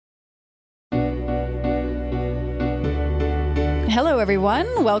Hello,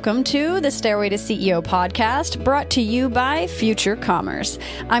 everyone. Welcome to the Stairway to CEO podcast, brought to you by Future Commerce.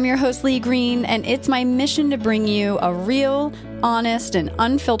 I'm your host, Lee Green, and it's my mission to bring you a real, honest, and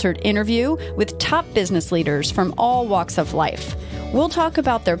unfiltered interview with top business leaders from all walks of life. We'll talk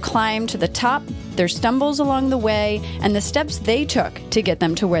about their climb to the top, their stumbles along the way, and the steps they took to get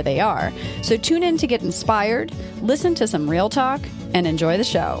them to where they are. So tune in to get inspired, listen to some real talk, and enjoy the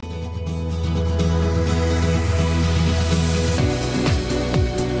show.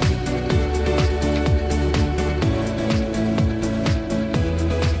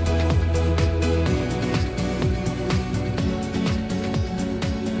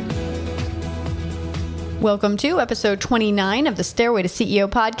 Welcome to episode 29 of the Stairway to CEO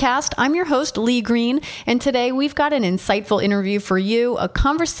podcast. I'm your host, Lee Green, and today we've got an insightful interview for you, a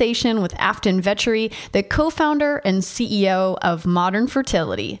conversation with Afton Vetchery, the co-founder and CEO of Modern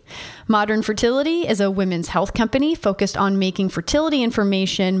Fertility. Modern Fertility is a women's health company focused on making fertility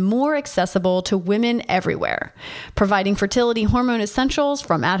information more accessible to women everywhere. Providing fertility hormone essentials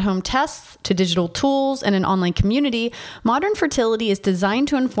from at-home tests to digital tools and an online community, Modern Fertility is designed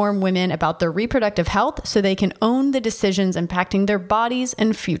to inform women about their reproductive health so they can own the decisions impacting their bodies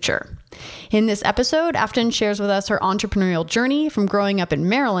and future. In this episode, Afton shares with us her entrepreneurial journey from growing up in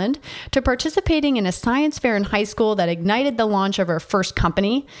Maryland to participating in a science fair in high school that ignited the launch of her first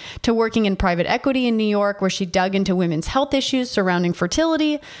company, to working in private equity in New York where she dug into women's health issues surrounding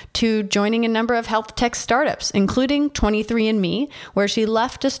fertility, to joining a number of health tech startups, including 23andMe, where she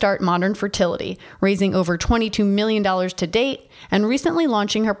left to start Modern Fertility, raising over $22 million to date, and recently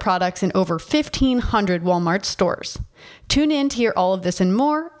launching her products in over 1,500 Walmart stores. Tune in to hear all of this and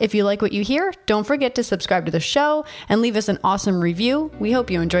more. If you like what you hear, don't forget to subscribe to the show and leave us an awesome review. We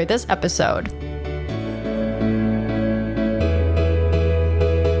hope you enjoyed this episode.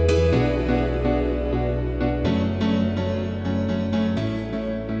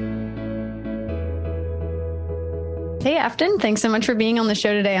 Hey, Afton, thanks so much for being on the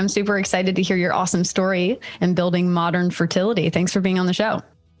show today. I'm super excited to hear your awesome story in building Modern Fertility. Thanks for being on the show.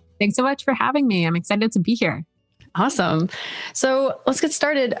 Thanks so much for having me. I'm excited to be here. Awesome. So let's get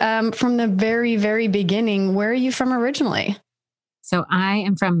started from the very, very beginning. Where are you from originally? So I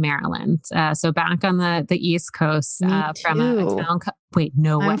am from Maryland. So back on the East Coast. Me from a town.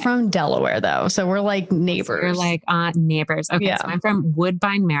 I'm from Delaware, though. So we're like neighbors. So we're like neighbors. Okay. Yeah. So I'm from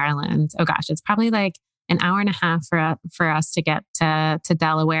Woodbine, Maryland. Oh gosh, it's probably like an hour and a half for us to get to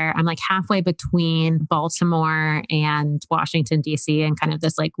Delaware. I'm like halfway between Baltimore and Washington, D.C. and kind of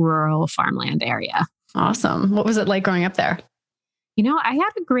this like rural farmland area. Awesome. What was it like growing up there? You know, I had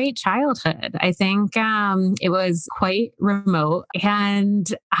a great childhood. I think it was quite remote,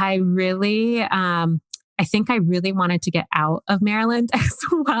 and I really wanted to get out of Maryland as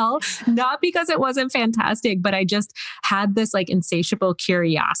well. Not because it wasn't fantastic, but I just had this like insatiable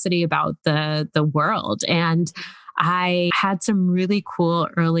curiosity about the world. And I had some really cool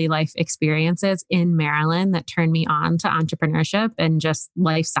early life experiences in Maryland that turned me on to entrepreneurship and just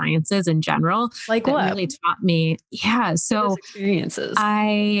life sciences in general. Like what? Really taught me. Yeah. So experiences.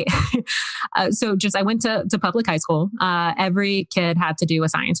 I went to public high school. Every kid had to do a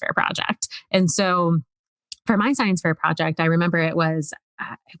science fair project. And so for my science fair project, I remember it was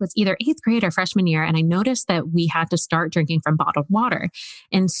either 8th grade or freshman year. And I noticed that we had to start drinking from bottled water.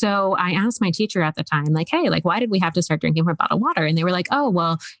 And so I asked my teacher at the time, like, hey, like, why did we have to start drinking from bottled water? And they were like, oh,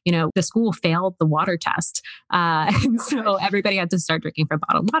 well, you know, the school failed the water test. And so everybody had to start drinking from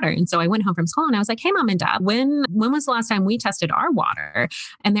bottled water. And so I went home from school and I was like, hey, mom and dad, when was the last time we tested our water?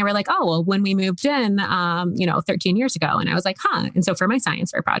 And they were like, oh, well, when we moved in, 13 years ago. And I was like, huh. And so for my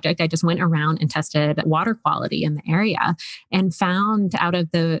science fair project, I just went around and tested water quality in the area and found out of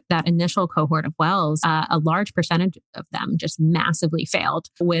that initial cohort of wells, a large percentage of them just massively failed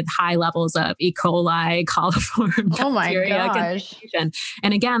with high levels of E. coli, coliform bacteria contamination.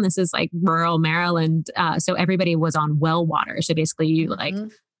 And again, this is like rural Maryland. So everybody was on well water. So basically you like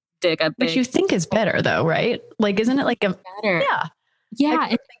dig a big... Which you think is better though, right? Like, isn't it like a... Better. Yeah. Yeah,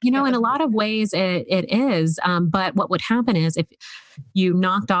 in a lot of ways it is. But what would happen is if you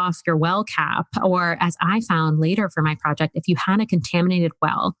knocked off your well cap, or as I found later for my project, if you had a contaminated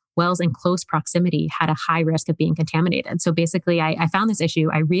well, wells in close proximity had a high risk of being contaminated. So basically, I found this issue.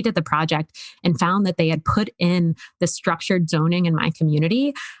 I redid the project and found that they had put in the structured zoning in my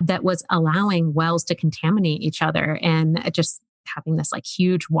community that was allowing wells to contaminate each other. And it just having this like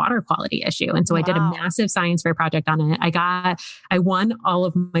huge water quality issue. And so I did a Wow. massive science fair project on it. I won all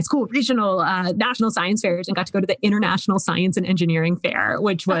of my school regional, national science fairs and got to go to the International Science and Engineering Fair,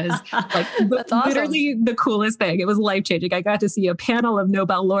 which was like That's awesome. literally the coolest thing. It was life-changing. I got to see a panel of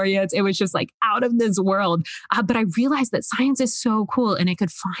Nobel laureates. It was just like out of this world. But I realized that science is so cool and it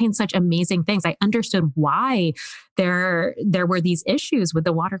could find such amazing things. I understood why there were these issues with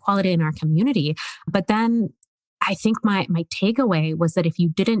the water quality in our community. But then I think my takeaway was that if you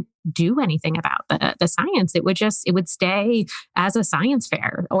didn't do anything about the science, it would stay as a science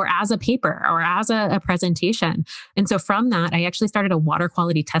fair or as a paper or as a presentation. And so from that, I actually started a water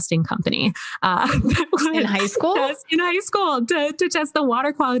quality testing company. In high school? In high school to test the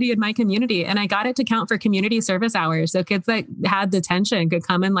water quality in my community. And I got it to count for community service hours. So kids that had detention could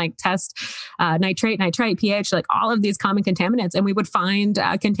come and like test nitrate, pH, like all of these common contaminants. And we would find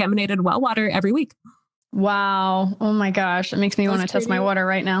contaminated well water every week. Wow. Oh my gosh. It makes me want to test my water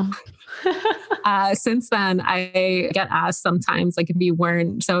right now. Since then, I get asked sometimes, like, if you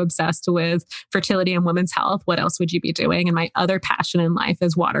weren't so obsessed with fertility and women's health, what else would you be doing? And my other passion in life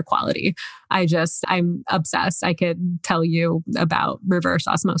is water quality. I'm obsessed. I could tell you about reverse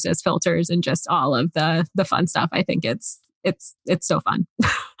osmosis filters and just all of the fun stuff. I think it's so fun.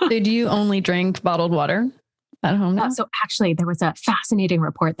 So do you only drink bottled water at home now? So actually, there was a fascinating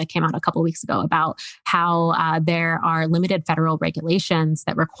report that came out a couple of weeks ago about how there are limited federal regulations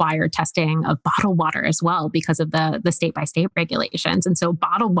that require testing of bottled water as well because of the state-by-state regulations. And so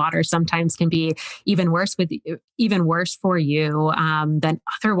bottled water sometimes can be even worse for you than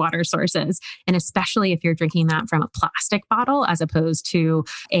other water sources. And especially if you're drinking that from a plastic bottle as opposed to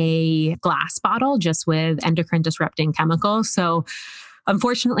a glass bottle just with endocrine disrupting chemicals. So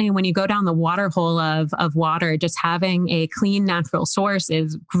unfortunately, when you go down the water hole of water, just having a clean, natural source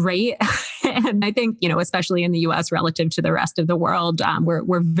is great. And I think, especially in the US relative to the rest of the world,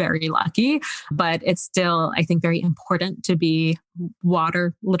 we're very lucky. But it's still, I think, very important to be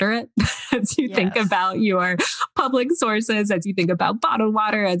water literate as you think about your public sources, as you think about bottled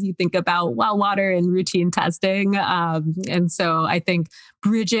water, as you think about well water and routine testing. And so I think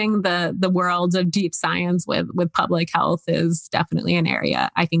bridging the worlds of deep science with public health is definitely an area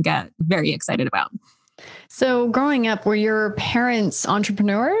I can get very excited about. So growing up, were your parents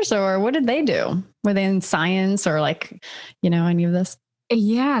entrepreneurs or what did they do? Were they in science or any of this?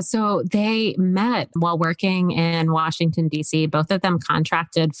 Yeah, so they met while working in Washington, D.C. Both of them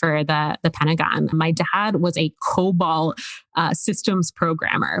contracted for the Pentagon. My dad was a COBOL systems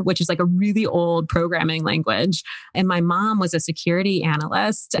programmer, which is like a really old programming language. And my mom was a security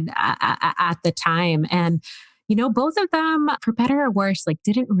analyst at the time. And both of them, for better or worse,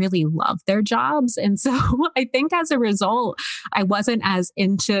 didn't really love their jobs. And so I think as a result, I wasn't as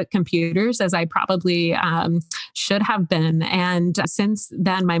into computers as I probably should have been. And since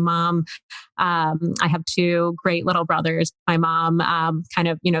then, my mom, I have two great little brothers. My mom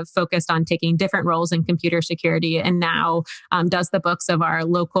focused on taking different roles in computer security and now does the books of our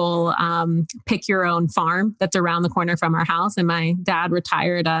local pick your own farm that's around the corner from our house. And my dad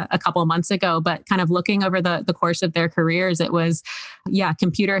retired a couple of months ago, but kind of looking over the course of their careers, it was,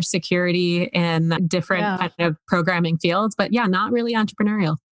 computer security in different kind of programming fields, but not really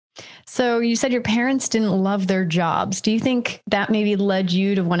entrepreneurial. So you said your parents didn't love their jobs. Do you think that maybe led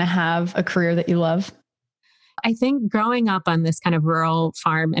you to want to have a career that you love? I think growing up on this kind of rural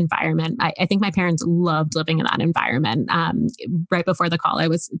farm environment, I think my parents loved living in that environment. Right before the call, I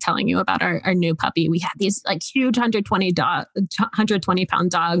was telling you about our new puppy. We had these huge 120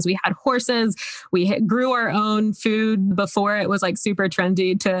 pound dogs. We had horses. We grew our own food before it was super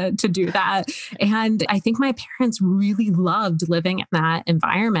trendy to do that. And I think my parents really loved living in that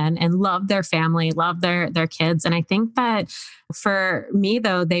environment and loved their family, loved their kids. And I think that for me,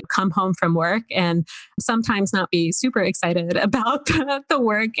 though, they come home from work and sometimes not be super excited about the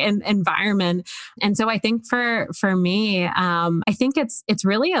work and environment. And so I think for me, I think it's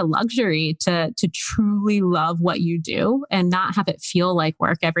really a luxury to truly love what you do and not have it feel like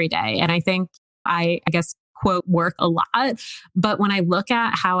work every day. And I think I guess quote work a lot. But when I look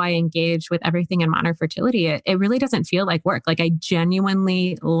at how I engage with everything in modern fertility, it really doesn't feel like work. I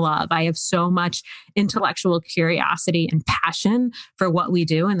genuinely love, I have so much intellectual curiosity and passion for what we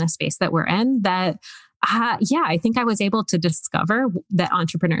do in the space that we're in that I think I was able to discover that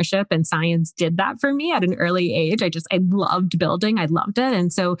entrepreneurship and science did that for me at an early age. I loved building. I loved it.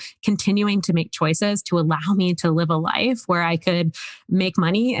 And so continuing to make choices to allow me to live a life where I could make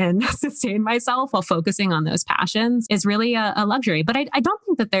money and sustain myself while focusing on those passions is really a luxury. But I don't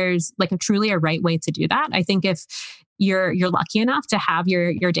think that there's truly a right way to do that. I think if you're lucky enough to have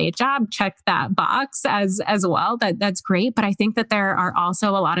your day job, check that box as well. That's great. But I think that there are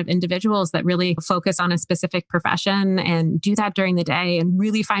also a lot of individuals that really focus on a specific profession and do that during the day and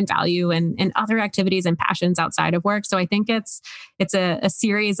really find value in other activities and passions outside of work. So I think it's a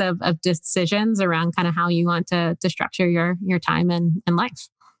series of decisions around kind of how you want to structure your time and life.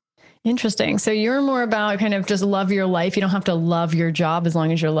 Interesting. So you're more about kind of just love your life. You don't have to love your job as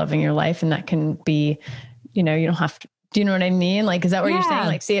long as you're loving your life. And that can be, you don't have to, do you know what I mean? Like, is that what you're saying?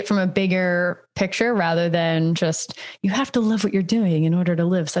 Like, see it from a bigger picture rather than just, you have to love what you're doing in order to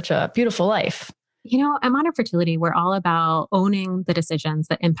live such a beautiful life. At Modern Fertility, we're all about owning the decisions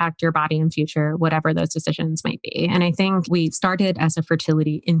that impact your body and future, whatever those decisions might be. And I think we started as a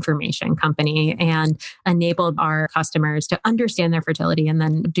fertility information company and enabled our customers to understand their fertility and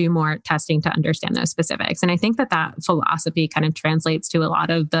then do more testing to understand those specifics. And I think that philosophy kind of translates to a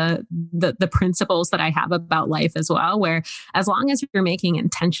lot of the principles that I have about life as well, where as long as you're making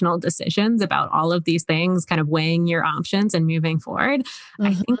intentional decisions about all of these things, kind of weighing your options and moving forward,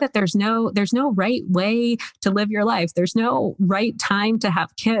 I think that there's no right way to live your life. There's no right time to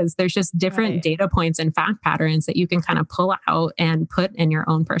have kids. There's just different data points and fact patterns that you can kind of pull out and put in your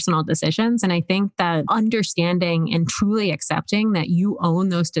own personal decisions. And I think that understanding and truly accepting that you own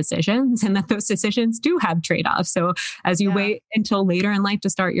those decisions and that those decisions do have trade-offs. So as you wait until later in life to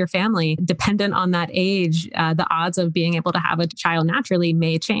start your family, dependent on that age, the odds of being able to have a child naturally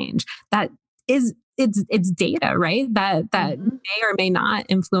may change. That is it's data, right? That may or may not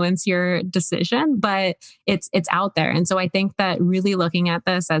influence your decision, but it's out there. And so I think that really looking at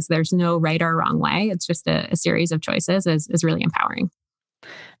this as there's no right or wrong way, it's just a series of choices is really empowering.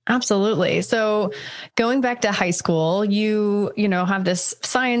 Absolutely. So going back to high school, you have this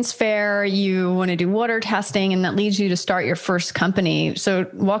science fair, you want to do water testing, and that leads you to start your first company. So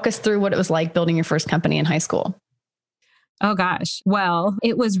walk us through what it was like building your first company in high school. Oh gosh. Well,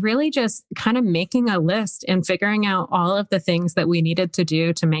 it was really just kind of making a list and figuring out all of the things that we needed to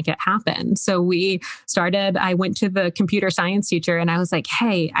do to make it happen. So I went to the computer science teacher and I was like,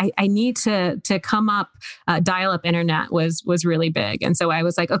 hey, I need to come up, dial-up internet was really big. And so I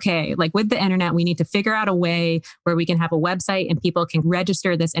was like, okay, like with the internet, we need to figure out a way where we can have a website and people can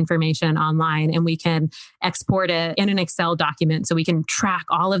register this information online and we can export it in an Excel document so we can track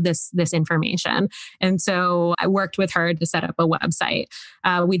all of this information. And so I worked with her to set up a website.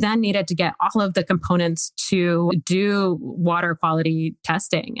 We then needed to get all of the components to do water quality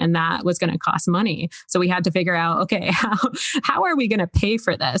testing, and that was going to cost money. So we had to figure out, okay, how are we going to pay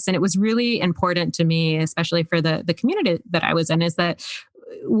for this? And it was really important to me, especially for the community that I was in, is that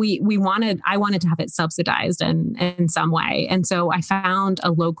I wanted to have it subsidized in some way. And so I found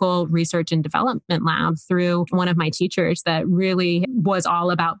a local research and development lab through one of my teachers that really was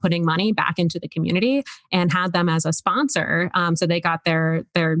all about putting money back into the community and had them as a sponsor. So they got their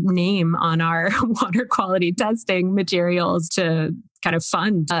name on our water quality testing materials to kind of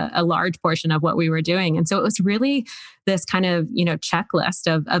fund a large portion of what we were doing. And so it was really this kind of, checklist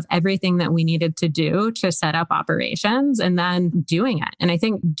of everything that we needed to do to set up operations and then doing it. And I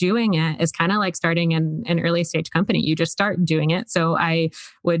think doing it is kind of like starting an early stage company. You just start doing it. So I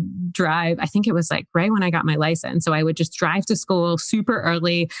would drive, I think it was like right when I got my license. So I would just drive to school super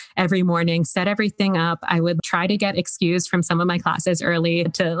early every morning, set everything up. I would try to get excused from some of my classes early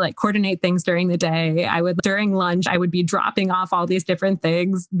to like coordinate things during the day. During lunch, I would be dropping off all these different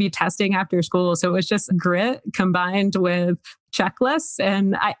things, be testing after school. So it was just grit combined with checklists.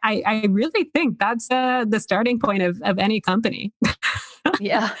 And I really think that's the starting point of any company.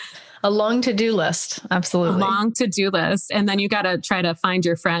 Yeah. A long to-do list. Absolutely. A long to-do list. And then you got to try to find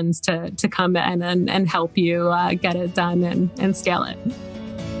your friends to come in and help you get it done and scale it.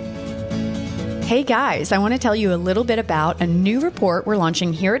 Hey guys, I want to tell you a little bit about a new report we're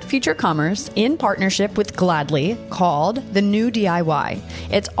launching here at Future Commerce in partnership with Gladly called The New DIY.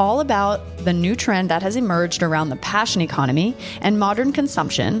 It's all about the new trend that has emerged around the passion economy and modern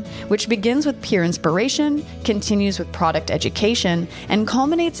consumption, which begins with peer inspiration, continues with product education, and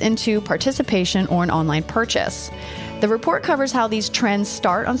culminates into participation or an online purchase. The report covers how these trends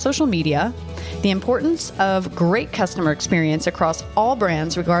start on social media, the importance of great customer experience across all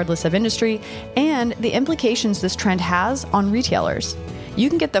brands regardless of industry, and the implications this trend has on retailers. You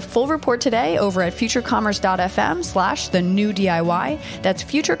can get the full report today over at futurecommerce.fm/the new DIY. That's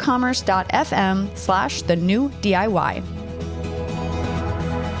futurecommerce.fm/the new DIY.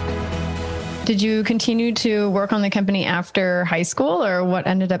 Did you continue to work on the company after high school, or what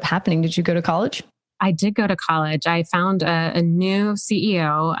ended up happening? Did you go to college? I did go to college. I found a new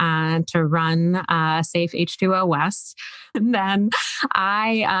CEO to run Safe H2O West. And then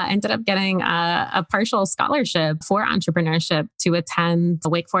I ended up getting a partial scholarship for entrepreneurship to attend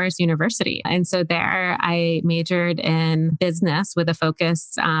Wake Forest University. And so there I majored in business with a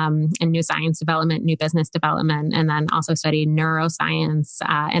focus in new science development, new business development, and then also studied neuroscience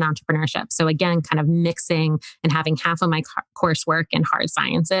and entrepreneurship. So again, kind of mixing and having half of my coursework in hard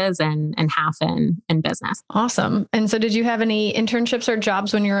sciences and half in business. Awesome. And so did you have any internships or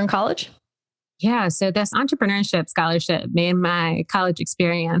jobs when you were in college? Yeah, so this entrepreneurship scholarship made my college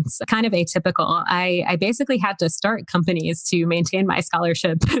experience kind of atypical. I basically had to start companies to maintain my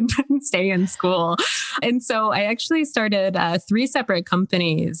scholarship and stay in school. And so I actually started 3 separate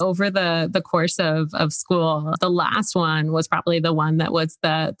companies over the course of school. The last one was probably the one that was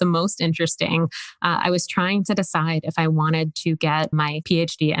the most interesting. I was trying to decide if I wanted to get my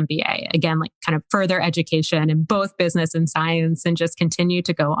PhD MBA, again, like kind of further education in both business and science and just continue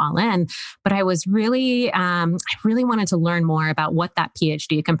to go all in. But I really wanted to learn more about what that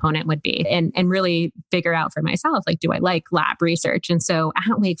PhD component would be and really figure out for myself, like, do I like lab research? And so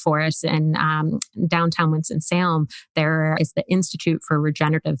at Wake Forest in downtown Winston-Salem, there is the Institute for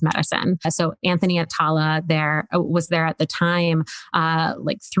Regenerative Medicine. So Anthony Atala was there at the time,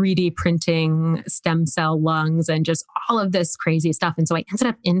 like 3D printing stem cell lungs and just all of this crazy stuff. And so I ended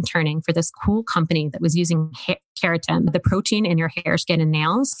up interning for this cool company that was using keratin, the protein in your hair, skin, and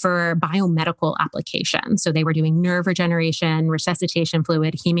nails, for biomedical applications. So they were doing nerve regeneration, resuscitation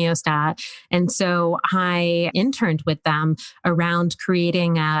fluid, hemiostat. And so I interned with them around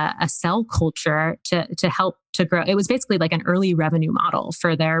creating a cell culture to help to grow. It was basically like an early revenue model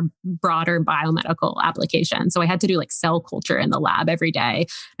for their broader biomedical application. So I had to do like cell culture in the lab every day.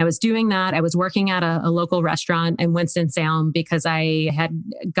 I was doing that. I was working at a local restaurant in Winston-Salem because I had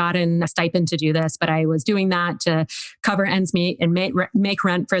gotten a stipend to do this, but I was doing that to cover ends meet and make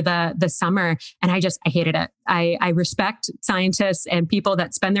rent for the summer. And I hated it. I respect scientists and people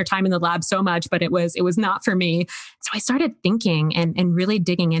that spend their time in the lab so much, but it was not for me. So I started thinking and really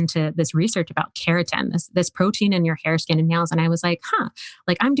digging into this research about keratin, this protein in your hair, skin, and nails. And I was like,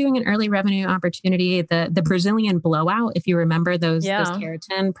 like I'm doing an early revenue opportunity. The Brazilian blowout, if you remember those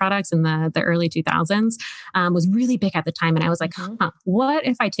keratin products in the early 2000s, was really big at the time. And I was like, what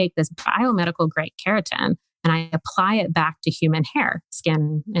if I take this biomedical grade keratin and I apply it back to human hair,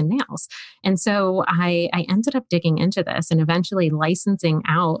 skin, and nails? And so I ended up digging into this and eventually licensing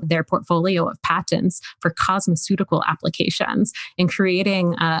out their portfolio of patents for cosmeceutical applications and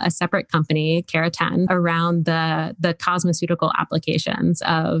creating a separate company, Keratin, around the cosmeceutical applications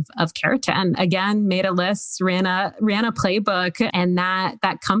of keratin. Again, made a list, ran a playbook, and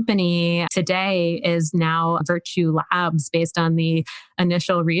that company today is now Virtue Labs, based on the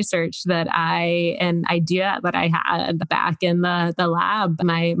initial research and idea that I had back in the lab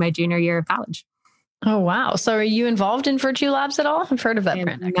my junior year of college. Oh, wow. So are you involved in Virtue Labs at all? I've heard of that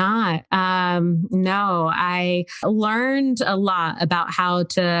brand. Not. No, I learned a lot about how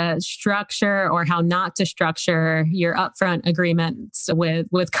to structure or how not to structure your upfront agreements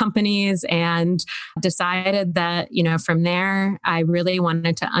with companies, and decided that, from there, I really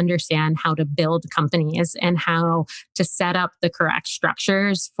wanted to understand how to build companies and how to set up the correct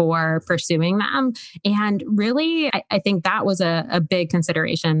structures for pursuing them. And really, I think that was a big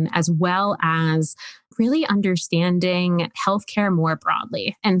consideration, as well as really understanding healthcare more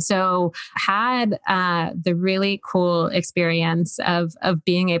broadly. And so had the really cool experience of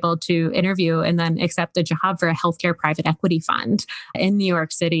being able to interview and then accept a job for a healthcare private equity fund in New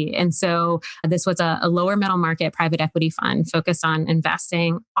York City. And so this was a lower middle market private equity fund focused on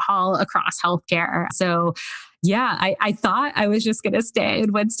investing all across healthcare. So yeah, I thought I was just going to stay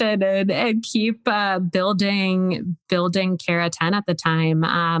in Winston and keep building Keratin at the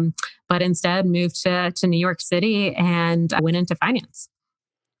time, but instead moved to New York City and went into finance.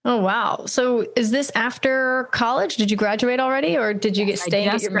 Oh, wow. So is this after college? Did you graduate already, or did you stay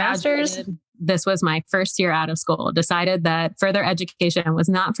and get your master's? This was my first year out of school. Decided that further education was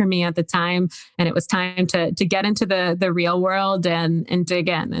not for me at the time, and it was time to get into the real world and dig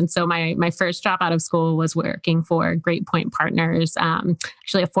in. And so my first job out of school was working for Great Point Partners.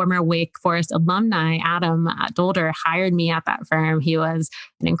 Actually, a former Wake Forest alumni, Adam Dolder, hired me at that firm. He was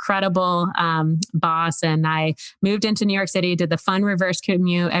an incredible boss, and I moved into New York City, did the fun reverse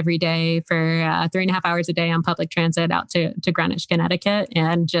commute every day for 3.5 hours a day on public transit out to Greenwich, Connecticut,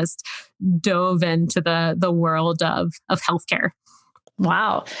 and just dove into the world of healthcare.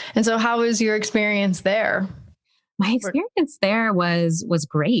 Wow. And so how was your experience there? My experience there was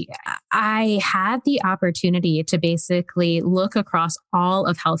great. I had the opportunity to basically look across all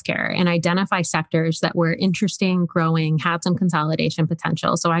of healthcare and identify sectors that were interesting, growing, had some consolidation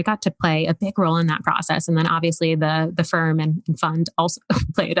potential. So I got to play a big role in that process. And then obviously the firm and fund also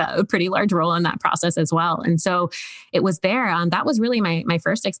played a pretty large role in that process as well. And so it was there. That was really my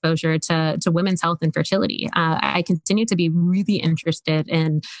first exposure to women's health and fertility. I continue to be really interested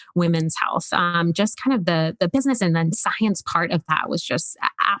in women's health. Just kind of the business and then science part of that was just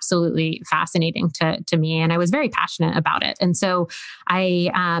absolutely fascinating to me. And I was very passionate about it. And so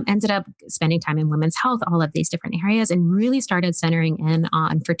I ended up spending time in women's health, all of these different areas, and really started centering in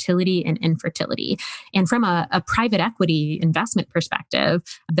on fertility and infertility. And from a private equity investment perspective,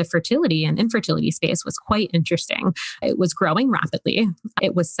 the fertility and infertility space was quite interesting. It was growing rapidly.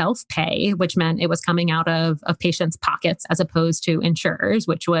 It was self-pay, which meant it was coming out of patients' pockets as opposed to insurers,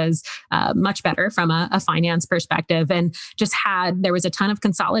 which was much better from a finance perspective. And just there was a ton of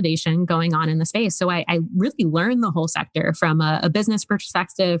consolidation going on in the space. So I really learned the whole sector from a business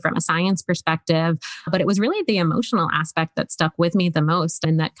perspective, from a science perspective, but it was really the emotional aspect that stuck with me the most.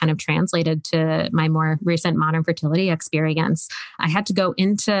 And that kind of translated to my more recent modern fertility experience. I had to go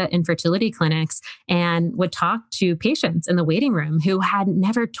into infertility clinics and would talk to patients in the waiting room who had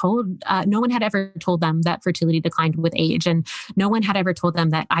never no one had ever told them that fertility declined with age. And no one had ever told them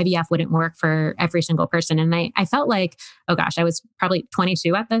that IVF wouldn't work for every single person. And I felt like, oh gosh, I was probably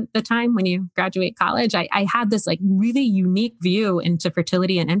 22 at the time when you graduate college. I had this like really unique view into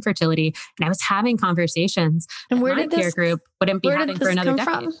fertility and infertility. And I was having conversations and where my did peer this group wouldn't be having for another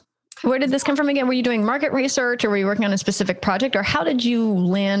decade. Where did this come from again? Were you doing market research or were you working on a specific project, or how did you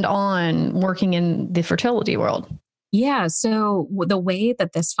land on working in the fertility world? Yeah. So the way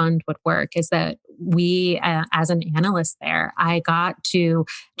that this fund would work is that we, as an analyst there, I got to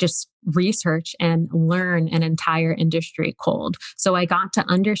just research and learn an entire industry cold. So I got to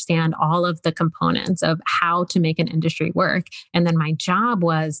understand all of the components of how to make an industry work. And then my job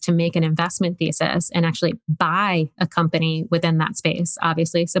was to make an investment thesis and actually buy a company within that space,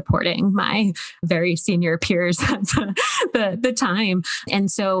 obviously supporting my very senior peers at the time. And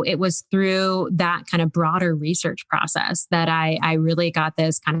so it was through that kind of broader research process that I really got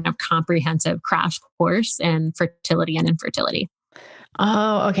this kind of comprehensive crash course in fertility and infertility.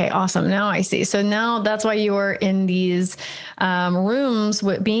 Oh, okay. Awesome. Now I see. So now that's why you were in these rooms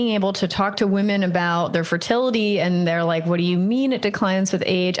with being able to talk to women about their fertility, and they're like, what do you mean it declines with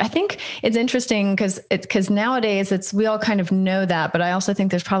age? I think it's interesting because nowadays we all kind of know that, but I also think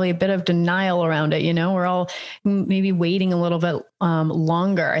there's probably a bit of denial around it. You know, we're all maybe waiting a little bit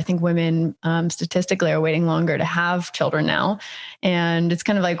longer. I think women statistically are waiting longer to have children now. And it's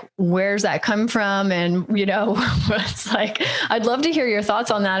kind of like, where's that come from? And, it's like, I'd love to hear your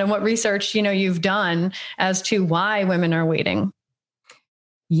thoughts on that and what research, you've done as to why women are waiting.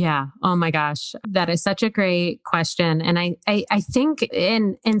 Yeah. Oh my gosh. That is such a great question. And I think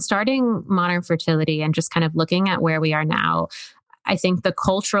in starting modern fertility and just kind of looking at where we are now, I think the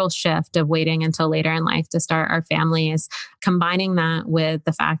cultural shift of waiting until later in life to start our families, combining that with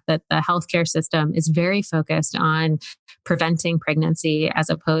the fact that the healthcare system is very focused on preventing pregnancy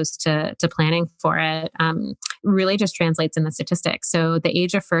as opposed to planning for it, really just translates in the statistics. So the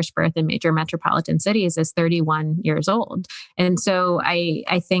age of first birth in major metropolitan cities is 31 years old. And so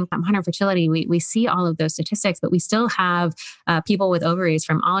I think modern fertility, we see all of those statistics, but we still have people with ovaries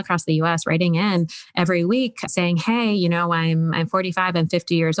from all across the US writing in every week saying, hey, I'm 45, I'm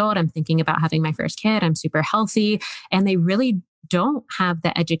 50 years old. I'm thinking about having my first kid. I'm super healthy. And they really don't have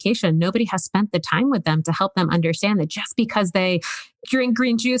the education. Nobody has spent the time with them to help them understand that just because they drink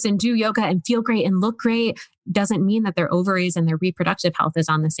green juice and do yoga and feel great and look great doesn't mean that their ovaries and their reproductive health is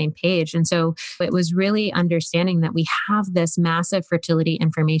on the same page. And so it was really understanding that we have this massive fertility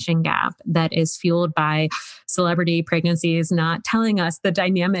information gap that is fueled by celebrity pregnancies not telling us the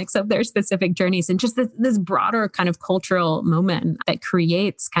dynamics of their specific journeys, and just this broader kind of cultural moment that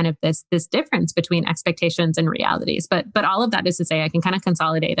creates kind of this difference between expectations and realities. But all of that is to say, I can kind of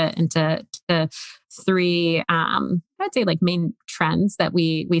consolidate it into three, I'd say like main trends that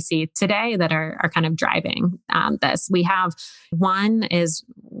we see today that are kind of driving this. We have one is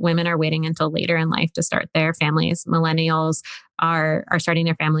women are waiting until later in life to start their families. Millennials are starting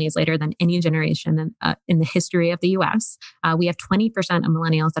their families later than any generation in the history of the US. We have 20% of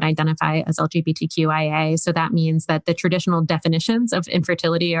millennials that identify as LGBTQIA. So that means that the traditional definitions of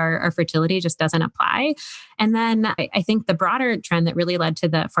infertility or fertility just doesn't apply. And then I think the broader trend that really led to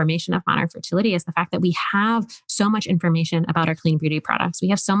the formation of modern fertility is the fact that we have so much information about our clean beauty products. We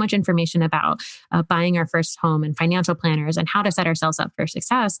have so much information about buying our first home and financial planners and how to set ourselves up for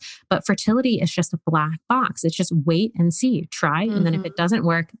success. But fertility is just a black box. It's just wait and see, try. And then if it doesn't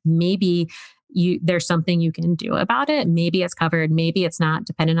work, maybe there's something you can do about it. Maybe it's covered, maybe it's not,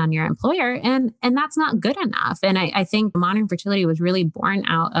 dependent on your employer. And that's not good enough. And I think modern fertility was really born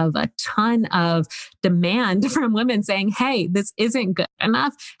out of a ton of demand from women saying, hey, this isn't good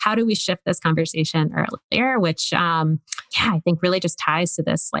enough. How do we shift this conversation earlier? Which, I think really just ties to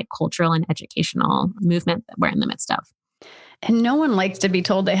this like cultural and educational movement that we're in the midst of. And no one likes to be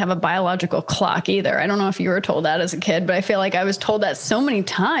told they have a biological clock either. I don't know if you were told that as a kid, but I feel like I was told that so many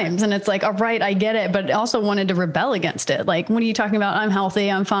times. And it's like, all right, I get it, but also wanted to rebel against it. Like, what are you talking about? I'm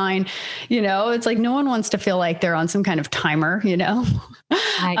healthy, I'm fine. It's like no one wants to feel like they're on some kind of timer,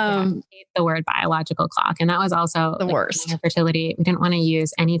 I hate the word biological clock. And that was also the worst. Fertility. We didn't want to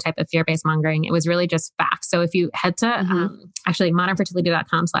use any type of fear-based mongering. It was really just facts. So if you head to actually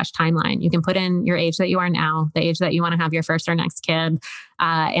modernfertility.com/timeline, you can put in your age that you are now, the age that you want to have your first or next kid,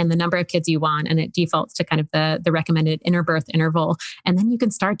 and the number of kids you want. And it defaults to kind of the recommended interbirth interval. And then you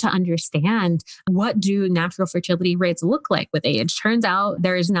can start to understand, what do natural fertility rates look like with age? Turns out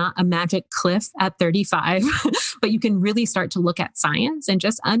there is not a magic cliff at 35, but you can really start to look at science and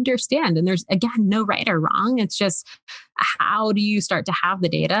just understand. And there's, again, no right or wrong. It's just, how do you start to have the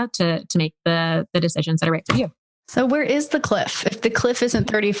data to make the decisions that are right for you? So where is the cliff? If the cliff isn't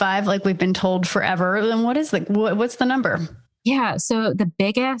 35, like we've been told forever, then what's the number? Yeah. So the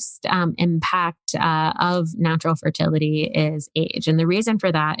biggest impact of natural fertility is age. And the reason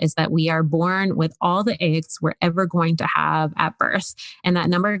for that is that we are born with all the eggs we're ever going to have at birth. And that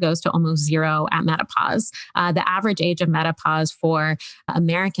number goes to almost zero at menopause. The average age of menopause for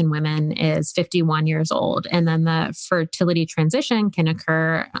American women is 51 years old. And then the fertility transition can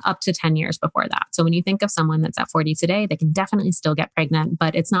occur up to 10 years before that. So when you think of someone that's at 40 today, they can definitely still get pregnant,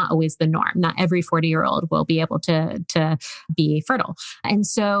 but it's not always the norm. Not every 40-year-old will be able to be fertile. And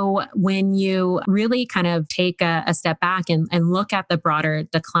so when you really kind of take a step back and look at the broader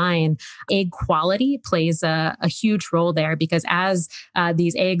decline, egg quality plays a huge role there, because as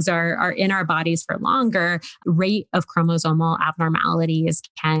these eggs are in our bodies for longer, rate of chromosomal abnormalities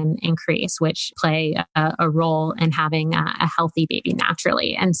can increase, which play a role in having a healthy baby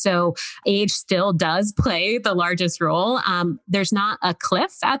naturally. And so age still does play the largest role. There's not a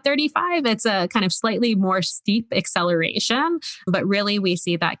cliff at 35. It's a kind of slightly more steep acceleration. But really, we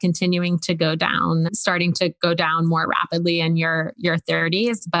see that continuing to go down, starting to go down more rapidly in your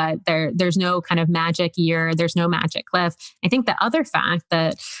 30s. But there's no kind of magic year. There's no magic cliff. I think the other fact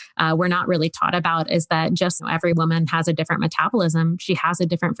that we're not really taught about is that just every woman has a different metabolism. She has a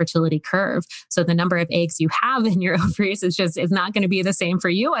different fertility curve. So the number of eggs you have in your ovaries is not going to be the same for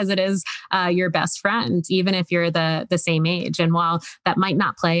you as it is your best friend, even if you're the same age. And while that might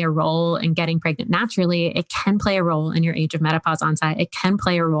not play a role in getting pregnant naturally, it can play a role in your age of menopause onset. It can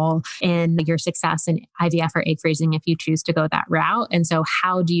play a role in your success in IVF or egg freezing if you choose to go that route. And so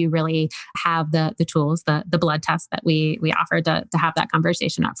how do you really have the tools, the blood tests that we offer to have that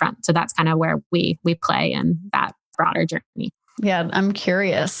conversation up front? So that's kind of where we play in that broader journey. Yeah, I'm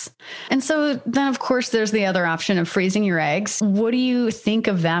curious. And so then, of course, there's the other option of freezing your eggs. What do you think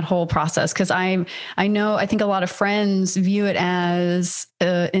of that whole process? Because I think a lot of friends view it as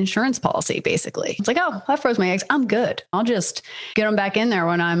an insurance policy, basically. It's like, oh, I froze my eggs. I'm good. I'll just get them back in there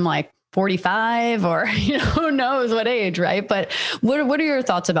when I'm like 45 or, who knows what age, right? But what are your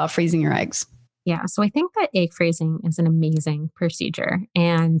thoughts about freezing your eggs? Yeah. So I think that egg freezing is an amazing procedure,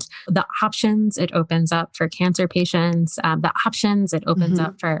 and the options it opens up for cancer patients, the options it opens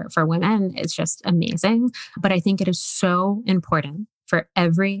up for women is just amazing. But I think it is so important for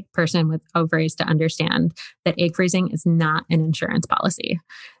every person with ovaries to understand that egg freezing is not an insurance policy.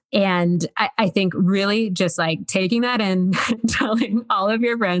 And I think really just like taking that in, telling all of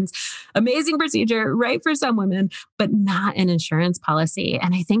your friends, amazing procedure, right for some women, but not an insurance policy.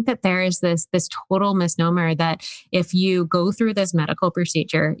 And I think that there is this total misnomer that if you go through this medical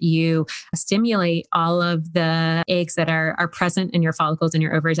procedure, you stimulate all of the eggs that are present in your follicles and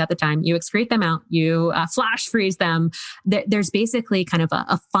your ovaries at the time, you excrete them out, you flash freeze them. There's basically kind of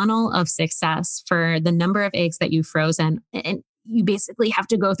a funnel of success for the number of eggs that you've frozen. And you basically have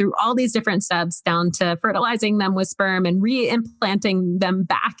to go through all these different steps down to fertilizing them with sperm and re-implanting them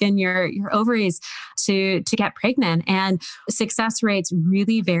back in your ovaries to get pregnant. And success rates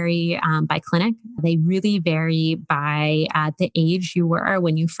really vary by clinic. They really vary by the age you were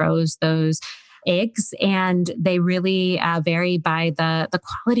when you froze those eggs, and they really vary by the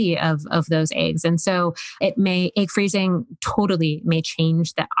quality of those eggs. And so egg freezing totally may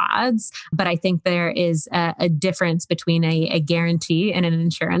change the odds, but I think there is a difference between a guarantee and an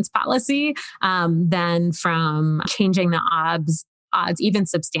insurance policy than from changing the odds even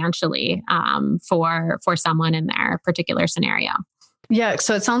substantially for someone in their particular scenario. Yeah.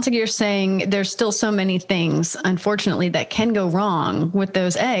 So it sounds like you're saying there's still so many things, unfortunately, that can go wrong with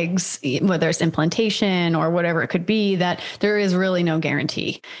those eggs, whether it's implantation or whatever it could be, that there is really no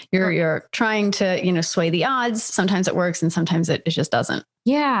guarantee. You're trying to, sway the odds. Sometimes it works and sometimes it just doesn't.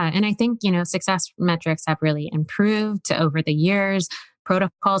 Yeah. And I think, success metrics have really improved over the years.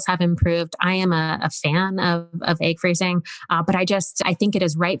 Protocols have improved. I am a fan of egg freezing, but I think it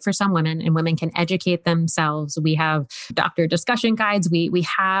is right for some women, and women can educate themselves. We have doctor discussion guides. We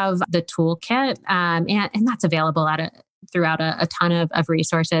have the toolkit, and that's available throughout a ton of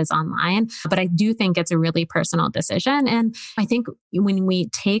resources online. But I do think it's a really personal decision. And I think when we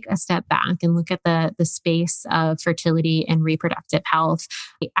take a step back and look at the space of fertility and reproductive health,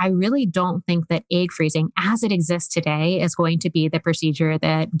 I really don't think that egg freezing as it exists today is going to be the procedure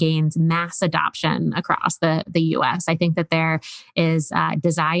that gains mass adoption across the US. I think that there is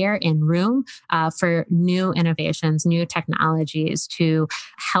desire and room for new innovations, new technologies to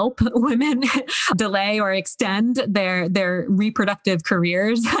help women delay or extend their reproductive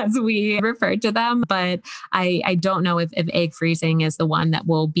careers, as we refer to them. But I don't know if egg freezing is the one that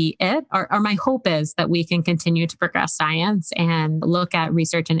will be it. Or my hope is that we can continue to progress science and look at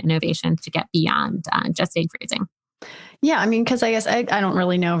research and innovation to get beyond just egg freezing. Yeah, I mean, because I guess I don't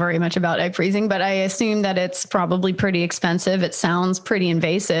really know very much about egg freezing, but I assume that it's probably pretty expensive. It sounds pretty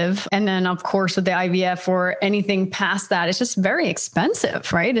invasive. And then, of course, with the IVF or anything past that, it's just very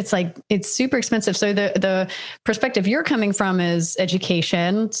expensive, right? It's super expensive. So the perspective you're coming from is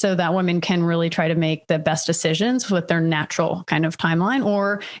education, so that women can really try to make the best decisions with their natural kind of timeline,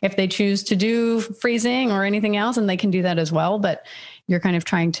 or if they choose to do freezing or anything else, and they can do that as well. But you're kind of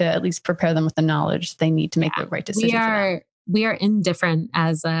trying to at least prepare them with the knowledge they need to make the right decision. We are indifferent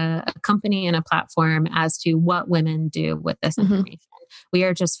as a company and a platform as to what women do with this information. We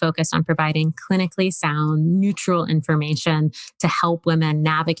are just focused on providing clinically sound, neutral information to help women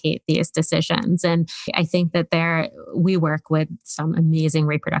navigate these decisions. And I think that we work with some amazing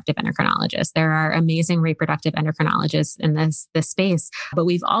reproductive endocrinologists. There are amazing reproductive endocrinologists in this space, but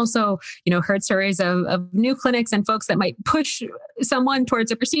we've also, heard stories of new clinics and folks that might push someone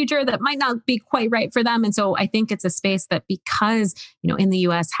towards a procedure that might not be quite right for them. And so I think it's a space that, because, in the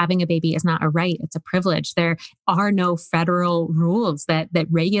US, having a baby is not a right, it's a privilege. There are no federal rules that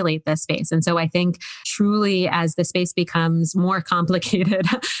regulate this space. And so I think truly, as the space becomes more complicated,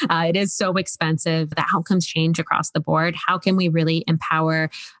 it is so expensive. The outcomes change across the board. How can we really empower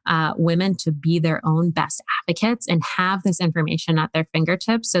women to be their own best advocates and have this information at their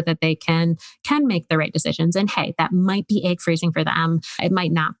fingertips so that they can make the right decisions? And hey, that might be egg freezing for them. It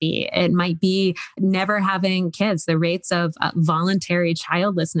might not be. It might be never having kids. The rates of voluntary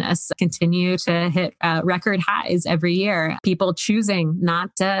childlessness continue to hit record highs every year. People choosing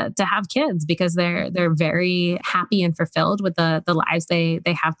not to have kids because they're very happy and fulfilled with the lives they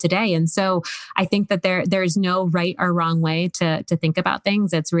have today. And so I think that there's no right or wrong way to think about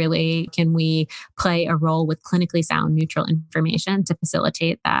things. It's really, can we play a role with clinically sound, neutral information to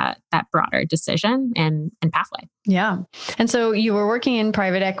facilitate that broader decision and pathway? Yeah. And so you were working in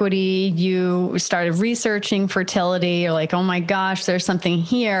private equity, you started researching fertility. You're like, oh my gosh, there's something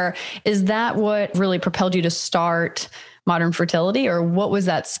here. Is that what really propelled you to start Modern Fertility, or what was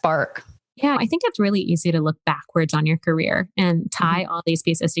that spark? Yeah, I think it's really easy to look backwards on your career and tie all these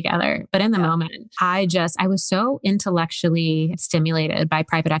pieces together. But in the moment, I was so intellectually stimulated by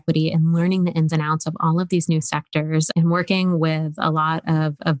private equity and learning the ins and outs of all of these new sectors and working with a lot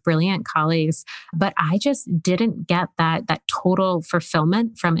of brilliant colleagues. But I just didn't get that total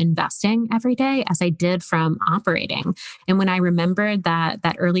fulfillment from investing every day as I did from operating. And when I remembered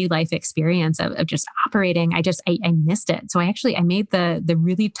that early life experience of just operating, I missed it. So I made the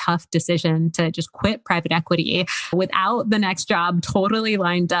really tough decision to just quit private equity without the next job totally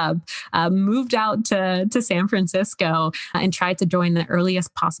lined up, moved out to San Francisco and tried to join the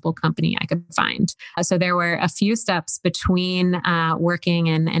earliest possible company I could find. So there were a few steps between working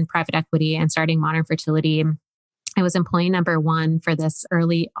in private equity and starting Modern Fertility. I was employee number one for this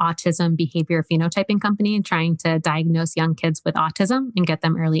early autism behavior phenotyping company, trying to diagnose young kids with autism and get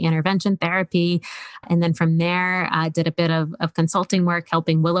them early intervention therapy. And then from there, I did a bit of consulting work,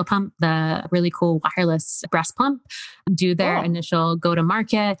 helping Willow Pump, the really cool wireless breast pump, do their initial go to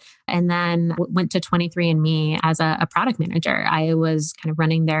market. And then went to 23andMe as a product manager. I was kind of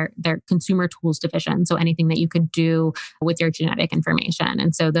running their consumer tools division. So anything that you could do with your genetic information.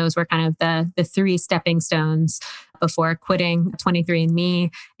 And so those were kind of the three stepping stones before quitting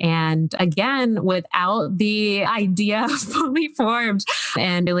 23andMe. And again, without the idea fully formed,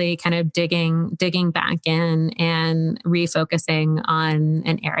 and really kind of digging back in and refocusing on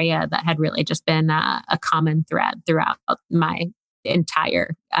an area that had really just been a common thread throughout my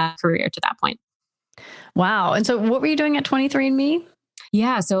entire career to that point. Wow. And so what were you doing at 23andMe?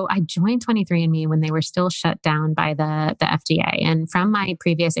 Yeah. So I joined 23andMe when they were still shut down by the FDA. And from my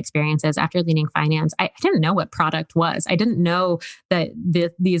previous experiences after leading finance, I didn't know what product was. I didn't know that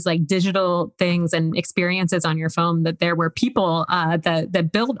these like digital things and experiences on your phone, that there were people that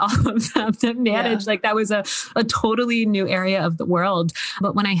built all of them, that managed. Like that was a totally new area of the world.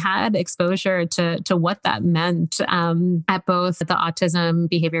 But when I had exposure to what that meant at both the autism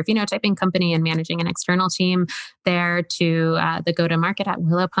behavior phenotyping company and managing an external team there to the go-to-market at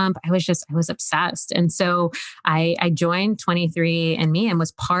Willow Pump, I was obsessed. And so I joined 23andMe and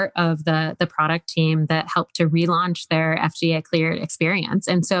was part of the product team that helped to relaunch their FDA cleared experience.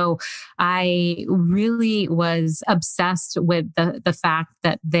 And so I really was obsessed with the fact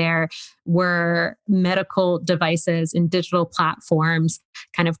that there were medical devices and digital platforms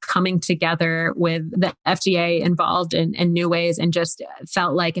kind of coming together with the FDA involved in new ways, and just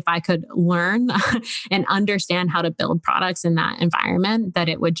felt like if I could learn and understand how to build products in that environment, that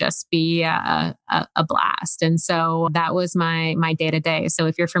it would just be a blast. And so that was my day to day. So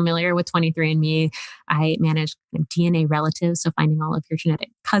if you're familiar with 23andMe, I manage DNA relatives. So finding all of your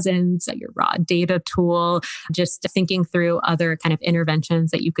genetic cousins, your raw data tool, just thinking through other kind of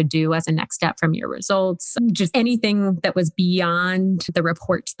interventions that you could do as a next step from your results, just anything that was beyond the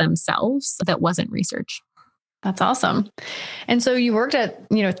reports themselves that wasn't research. That's awesome. And so you worked at,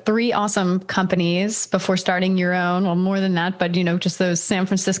 3 awesome companies before starting your own. Well, more than that, but, just those San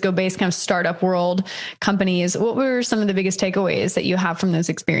Francisco based kind of startup world companies. What were some of the biggest takeaways that you have from those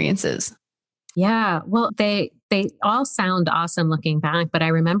experiences? Yeah, well, they all sound awesome looking back, but I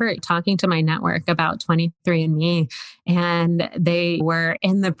remember talking to my network about 23andMe, and they were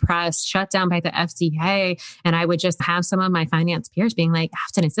in the press, shut down by the FDA. And I would just have some of my finance peers being like,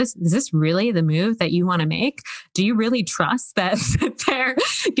 Afton, is this really the move that you want to make? Do you really trust that they're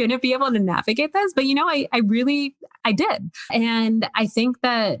going to be able to navigate this? But I did. And I think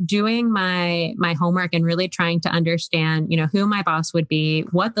that doing my homework and really trying to understand, who my boss would be,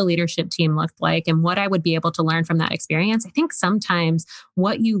 what the leadership team looked like, and what I would be able to learn from that experience. I think sometimes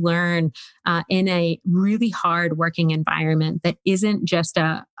what you learn in a really hard working environment that isn't just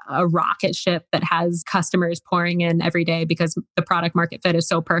a rocket ship that has customers pouring in every day because the product market fit is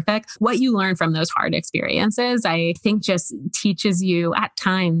so perfect. What you learn from those hard experiences, I think, just teaches you at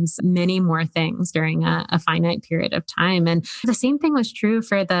times many more things during a finite period of time. And the same thing was true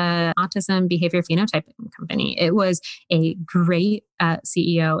for the autism behavior phenotyping company. It was a great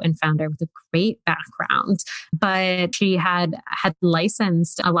CEO and founder with a great background, but she had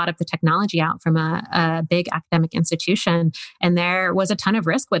licensed a lot of the technology out from a big academic institution, and there was a ton of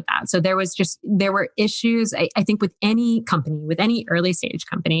risk with that. So there were issues. I think with any company, with any early stage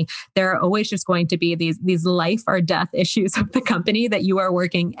company, there are always just going to be these life or death issues of the company that you are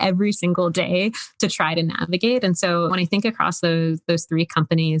working every single day to try to navigate. And so when I think across those 3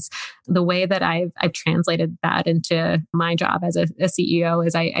 companies, the way that I've translated that into my job as a CEO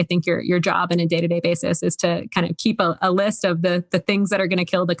is I think your job on a day-to-day basis is to kind of keep a list of the things that are going to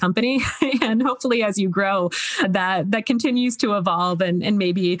kill the company. And hopefully as you grow, that continues to evolve and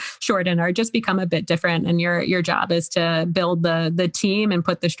maybe shorten or just become a bit different. And your job is to build the team and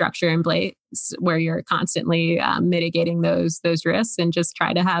put the structure in place where you're constantly mitigating those risks, and just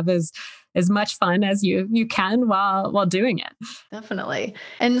try to have as much fun as you can while doing it. Definitely.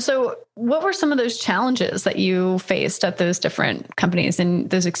 And so what were some of those challenges that you faced at those different companies and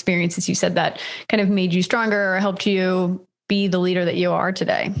those experiences you said that kind of made you stronger or helped you be the leader that you are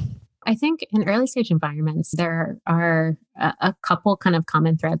today? I think in early stage environments, there are a couple kind of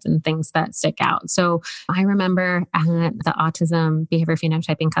common threads and things that stick out. So I remember at the autism behavior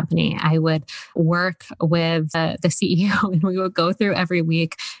phenotyping company, I would work with the CEO, and we would go through every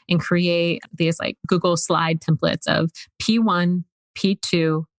week and create these like Google slide templates of P1,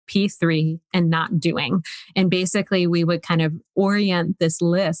 P2, P3, and not doing. And basically we would kind of orient this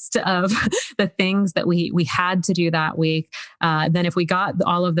list of the things that we had to do that week. Then if we got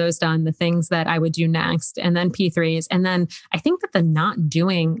all of those done, the things that I would do next, and then P3s. And then I think that the not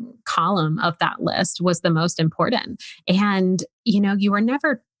doing column of that list was the most important. And, you were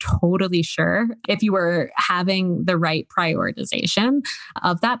never totally sure if you were having the right prioritization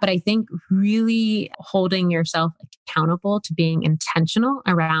of that. But I think really holding yourself accountable to being intentional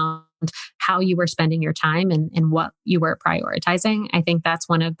around how you were spending your time and what you were prioritizing. I think that's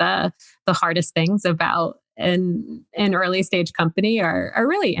one of the hardest things about an early stage company or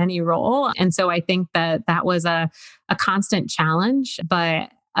really any role. And so I think that was a constant challenge,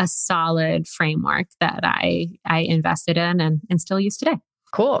 but a solid framework that I invested in and still use today.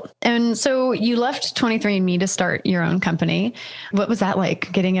 Cool. And so you left 23andMe to start your own company. What was that like,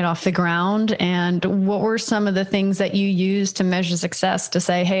 getting it off the ground? And what were some of the things that you used to measure success to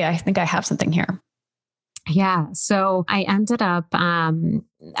say, hey, I think I have something here? Yeah. So I ended up,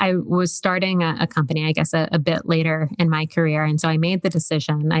 I was starting a company, I guess, a bit later in my career. And so I made the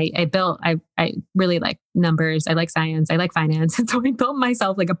decision. I really like numbers. I like science. I like finance. And so I built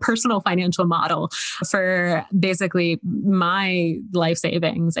myself like a personal financial model for basically my life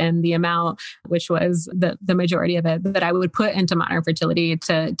savings and the amount, which was the majority of it, that I would put into Modern Fertility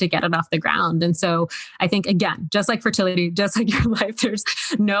to get it off the ground. And so I think, again, just like fertility, just like your life, there's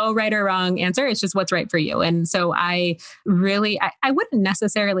no right or wrong answer. It's just what's right for you. And so I wouldn't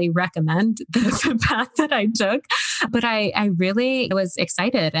necessarily recommend the path that I took, but I really was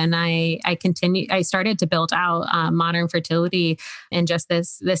excited, and I started to build out Modern Fertility and just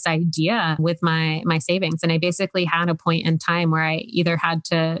this idea with my savings. And I basically had a point in time where I either had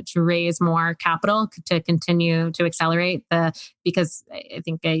to raise more capital to continue to accelerate because I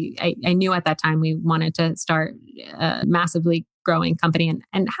think I knew at that time we wanted to start a massively growing company and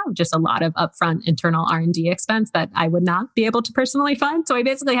have just a lot of upfront internal R&D expense that I would not be able to personally fund. So I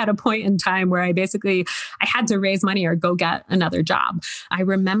basically had a point in time where I had to raise money or go get another job. I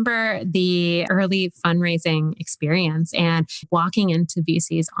remember the early fundraising experience and walking into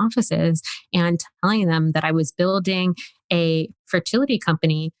VC's offices and telling them that I was building a fertility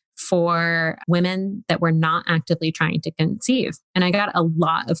company for women that were not actively trying to conceive. And I got a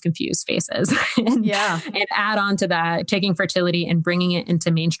lot of confused faces. And add on to that, taking fertility and bringing it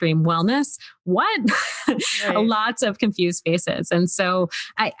into mainstream wellness. What? Right. Lots of confused faces. And so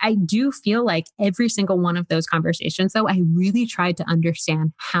I do feel like every single one of those conversations, though, I really tried to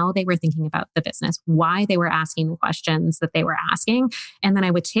understand how they were thinking about the business, why they were asking the questions that they were asking. And then I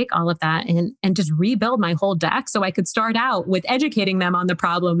would take all of that and just rebuild my whole deck so I could start out with educating them on the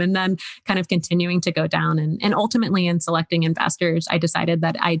problem and then kind of continuing to go down. And ultimately in selecting investors, I decided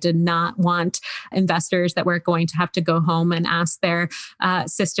that I did not want investors that were going to have to go home and ask their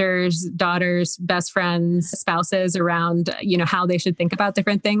sisters, daughters, best friends, spouses around, how they should think about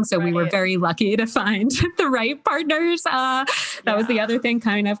different things. So we were very lucky to find the right partners. That was the other thing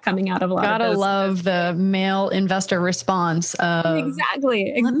kind of coming out of a lot of those. Gotta love the male investor response of,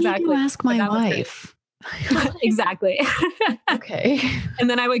 Exactly. Let me go ask my wife. Exactly. Okay. And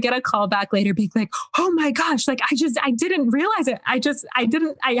then I would get a call back later being like, oh my gosh, like I didn't realize it. I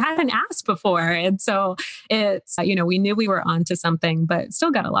hadn't asked before. And so it's, we knew we were onto something, but still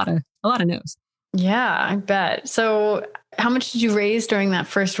got a lot of no's. Yeah, I bet. So how much did you raise during that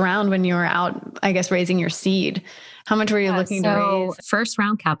first round when you were out, I guess, raising your seed? How much were you looking to raise? First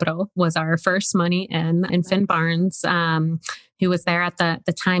round capital was our first money in, and Finn Barnes, who was there at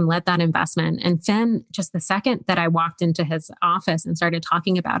the time, led that investment. And Finn, just the second that I walked into his office and started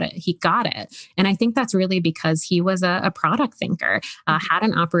talking about it, he got it. And I think that's really because he was a product thinker, had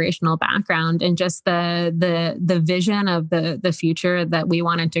an operational background, and just the vision of the future that we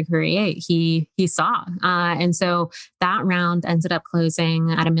wanted to create, he saw. And so that round ended up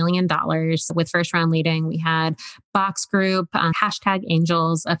closing at $1 million with first round leading. We had Box Group,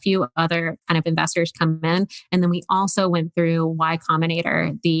 #Angels, a few other kind of investors come in. And then we also went through Y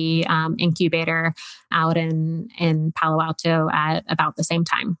Combinator, the incubator out in Palo Alto at about the same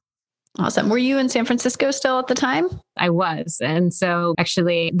time. Awesome. Were you in San Francisco still at the time? I was. And so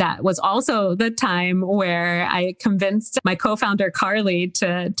actually that was also the time where I convinced my co-founder, Carly,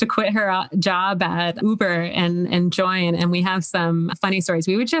 to quit her job at Uber and join. And we have some funny stories.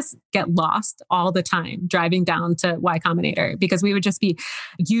 We would just get lost all the time driving down to Y Combinator because we would just be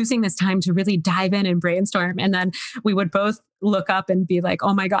using this time to really dive in and brainstorm. And then we would both look up and be like,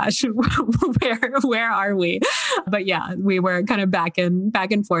 oh my gosh, where are we? But yeah, we were kind of back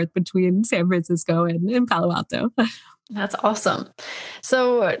and forth between San Francisco and Palo Alto. That's awesome.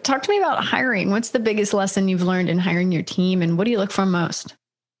 So talk to me about hiring. What's the biggest lesson you've learned in hiring your team, and what do you look for most?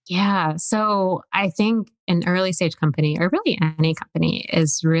 Yeah. So I think an early stage company, or really any company,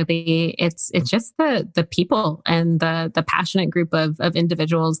 is really it's just the people and the passionate group of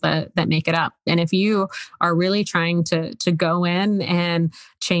individuals that make it up. And if you are really trying to go in and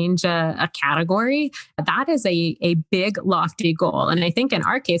change a category, that is a big lofty goal. And I think in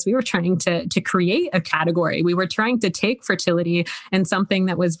our case, we were trying to create a category. We were trying to take fertility and something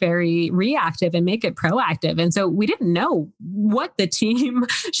that was very reactive and make it proactive. And so we didn't know what the team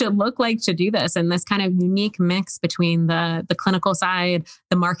should look like to do this. And this kind of unique mix between the clinical side,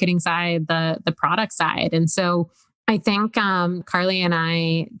 the marketing side, the product side. And so I think Carly and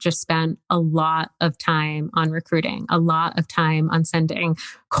I just spent a lot of time on recruiting, a lot of time on sending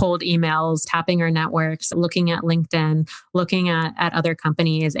cold emails, tapping our networks, looking at LinkedIn, looking at other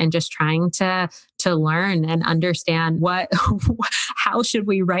companies, and just trying to learn and understand how should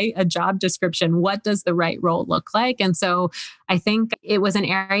we write a job description? What does the right role look like? And so I think it was an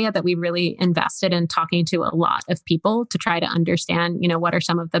area that we really invested in talking to a lot of people to try to understand, what are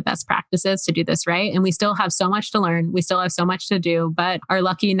some of the best practices to do this right? And we still have so much to learn. We still have so much to do, but are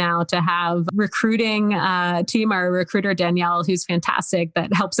lucky now to have recruiting team, our recruiter, Danielle, who's fantastic,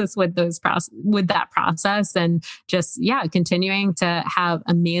 that helps us with that process, and just, continuing to have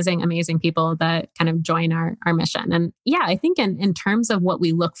amazing people that kind of join our mission. And I think in terms of what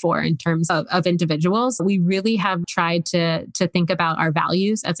we look for in terms of individuals, we really have tried to think about our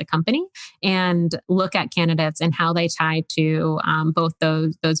values as a company and look at candidates and how they tie to both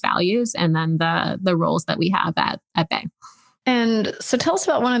those values and then the roles that we have at Bay. And so tell us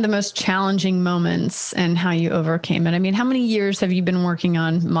about one of the most challenging moments and how you overcame it. I mean, how many years have you been working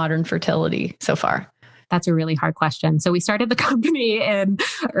on modern fertility so far? That's a really hard question. So we started the company in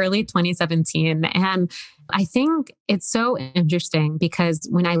early 2017. And I think it's so interesting because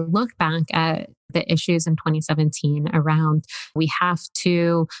when I look back at the issues in 2017 around,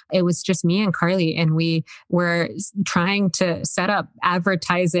 it was just me and Carly, and we were trying to set up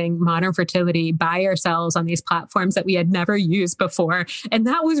advertising modern fertility by ourselves on these platforms that we had never used before. And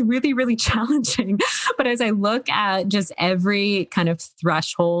that was really, really challenging. But as I look at just every kind of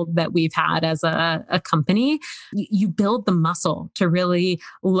threshold that we've had as a company, you build the muscle to really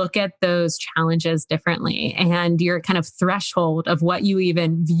look at those challenges differently. And your kind of threshold of what you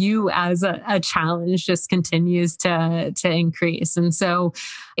even view as a challenge just continues to increase. And so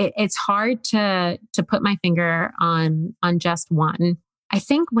it's hard to put my finger on just one. I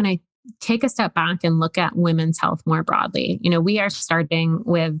think when I take a step back and look at women's health more broadly, we are starting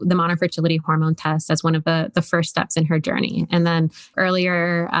with the modern fertility hormone test as one of the first steps in her journey. And then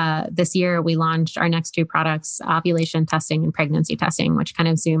earlier this year, we launched our next two products, ovulation testing and pregnancy testing, which kind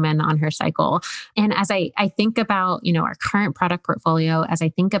of zoom in on her cycle. And as I think about, our current product portfolio, as I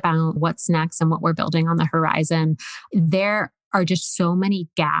think about what's next and what we're building on the horizon, there are just so many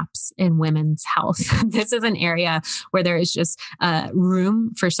gaps in women's health. This is an area where there is just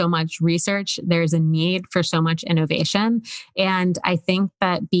room for so much research. There's a need for so much innovation. And I think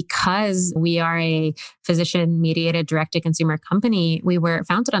that because we are a physician-mediated direct-to-consumer company, we were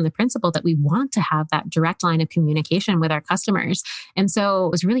founded on the principle that we want to have that direct line of communication with our customers. And so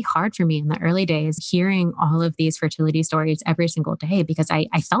it was really hard for me in the early days hearing all of these fertility stories every single day because I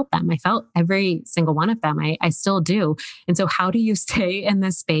felt them. I felt every single one of them. I still do. And so how do you stay in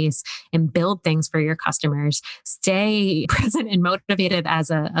this space and build things for your customers, stay present and motivated as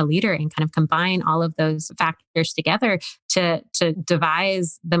a leader, and kind of combine all of those factors together to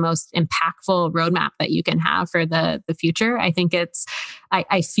devise the most impactful roadmap that you can have for the future? I think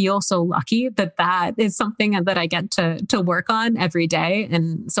I feel so lucky that is something that I get to work on every day.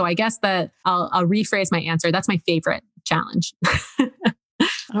 And so I guess that I'll rephrase my answer. That's my favorite challenge.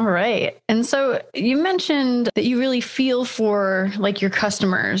 All right. And so you mentioned that you really feel for your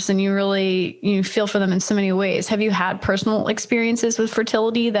customers and you feel for them in so many ways. Have you had personal experiences with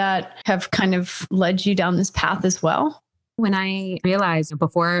fertility that have kind of led you down this path as well? When I realized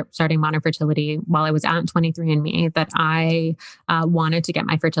before starting modern fertility, while I was at 23andMe, that I wanted to get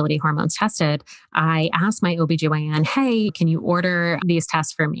my fertility hormones tested, I asked my OBGYN, hey, can you order these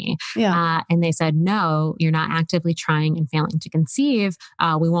tests for me? Yeah. And they said, no, you're not actively trying and failing to conceive.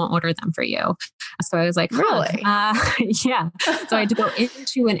 We won't order them for you. So I was like, really? Yeah. So I had to go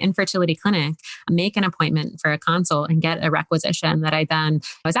into an infertility clinic, make an appointment for a consult, and get a requisition that I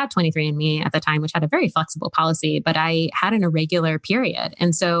was at 23andMe at the time, which had a very flexible policy, but I had an irregular period.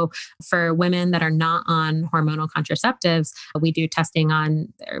 And so for women that are not on hormonal contraceptives, we test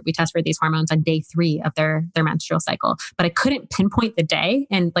for these hormones on day 3 of their menstrual cycle. But I couldn't pinpoint the day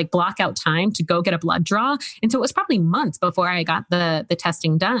and like block out time to go get a blood draw. And so it was probably months before I got the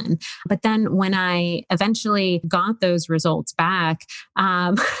testing done. But then when I eventually got those results back,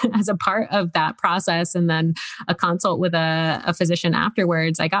 as a part of that process, and then a consult with a physician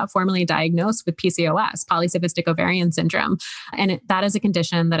afterwards, I got formally diagnosed with PCOS, polycystic ovarian syndrome. And that is a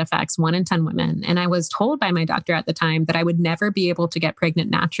condition that affects 1 in 10 women. And I was told by my doctor at the time that I would never be able to get pregnant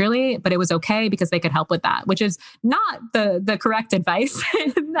naturally, but it was okay because they could help with that, which is not the correct advice.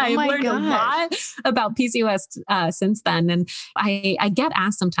 I've learned a lot about PCOS since then. And I get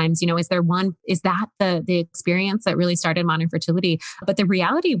asked sometimes, is that the experience that really started modern fertility? But the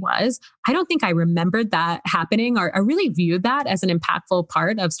reality was, I don't think I remembered that happening, or I really viewed that as an impactful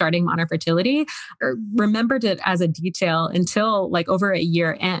part of starting modern fertility, or remembered it as a detail until like over a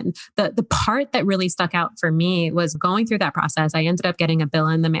year in. The part that really stuck out for me was going through that process. I ended up getting a bill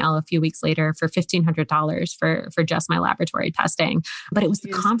in the mail a few weeks later for $1,500 for just my laboratory testing. But it was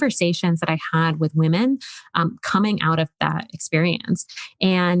the conversations that I had with women coming out of that experience,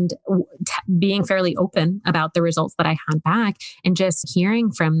 and being fairly open about the results that I had back, and just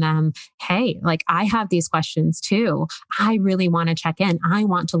hearing from them, hey, like I have these questions too. I really want to check in. I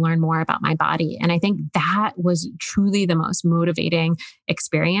want to learn more about my body. And I think that was truly the most motivating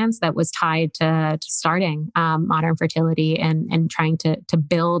experience that was tied to starting modern fertility and trying to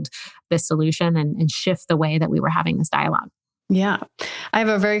build this solution and shift the way that we were having this dialogue. Yeah. I have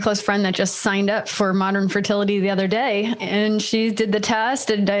a very close friend that just signed up for modern fertility the other day, and she did the test,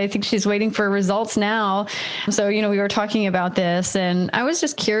 and I think she's waiting for results now. So, we were talking about this, and I was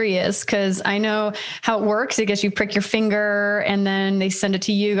just curious because I know how it works. I guess you prick your finger and then they send it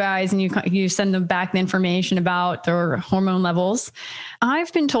to you guys, and you send them back the information about their hormone levels.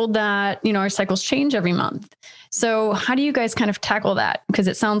 I've been told that, our cycles change every month. So how do you guys kind of tackle that? Because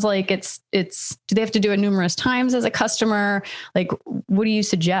it sounds like do they have to do it numerous times as a customer? Like, what do you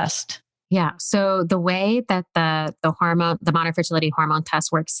suggest? Yeah. So the way that the modern fertility hormone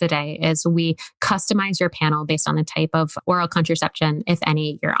test works today is we customize your panel based on the type of oral contraception, if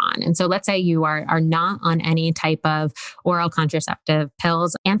any, you're on. And so let's say you are not on any type of oral contraceptive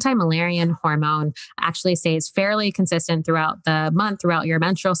pills. Anti-Müllerian hormone actually stays fairly consistent throughout the month, throughout your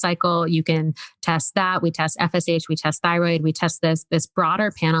menstrual cycle. You can test that. We test FSH, we test thyroid, we test this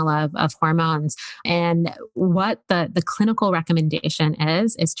broader panel of hormones. And what the clinical recommendation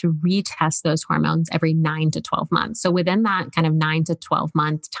is to retest those hormones every 9 to 12 months. So within that kind of 9 to 12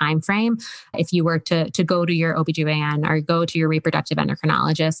 month time frame, if you were to go to your OBGYN or go to your reproductive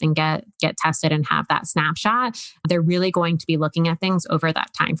endocrinologist and get tested and have that snapshot, they're really going to be looking at things over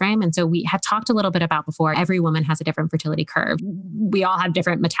that time frame. And so we had talked a little bit about before, every woman has a different fertility curve. We all have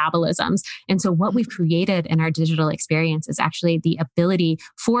different metabolisms. And so what we've created in our digital experience is actually the ability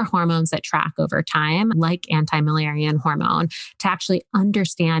for hormones that track over time, like anti-Müllerian hormone, to actually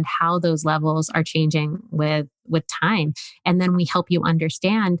understand how those levels are changing with time. And then we help you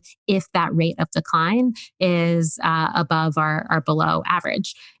understand if that rate of decline is above or below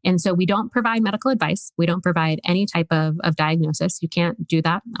average. And so we don't provide medical advice. We don't provide any type of diagnosis. You can't do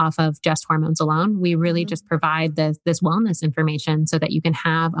that off of just hormones alone. We really just provide this wellness information so that you can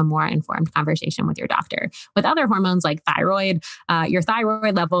have a more informed conversation with your doctor. With other hormones like thyroid, your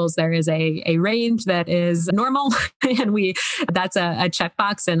thyroid levels, there is a range that is normal, and that's a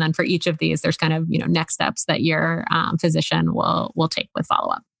checkbox. And then for each of these, there's kind of next steps that your physician will take with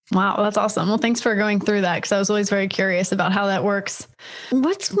follow-up. Wow, that's awesome. Well, thanks for going through that, because I was always very curious about how that works.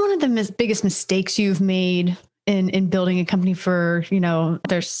 What's one of the biggest mistakes you've made in building a company for,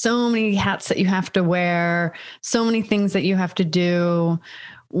 there's so many hats that you have to wear, so many things that you have to do.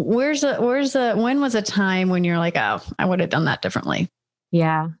 When was a time when you're like, oh, I would have done that differently?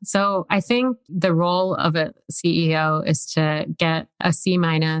 Yeah. So I think the role of a CEO is to get a C-,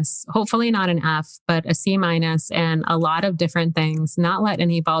 hopefully not an F, but a C- and a lot of different things, not let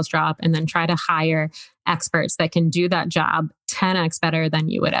any balls drop, and then try to hire experts that can do that job 10x better than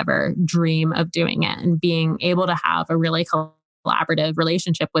you would ever dream of doing it, and being able to have a really collaborative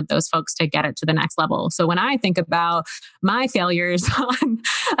relationship with those folks to get it to the next level. So when I think about my failures on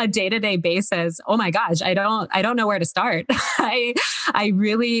a day-to-day basis, oh my gosh, I don't know where to start. I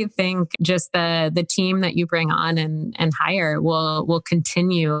really think just the team that you bring on and hire will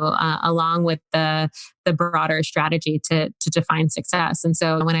continue along with the broader strategy to define success. And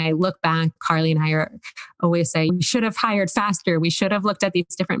so when I look back, Carly and I always say, we should have hired faster. We should have looked at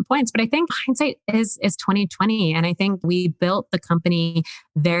these different points. But I think hindsight is 2020. And I think we built the company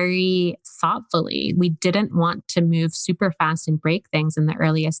very thoughtfully. We didn't want to move super fast and break things in the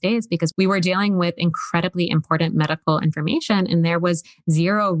earliest days because we were dealing with incredibly important medical information and there was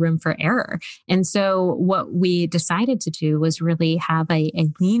zero room for error. And so what we decided to do was really have a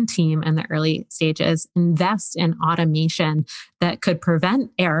lean team in the early stages, invest in automation that could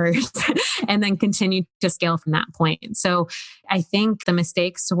prevent errors and then continue to scale from that point. So I think the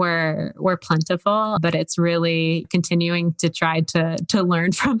mistakes were plentiful, but it's really continuing to try to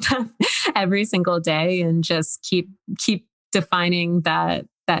learn from them every single day and just keep defining that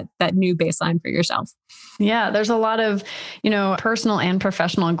new baseline for yourself. Yeah, there's a lot of, personal and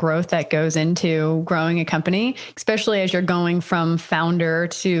professional growth that goes into growing a company, especially as you're going from founder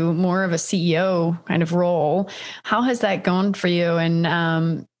to more of a CEO kind of role. How has that gone for you?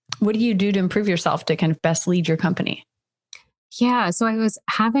 And what do you do to improve yourself to kind of best lead your company? Yeah. So I was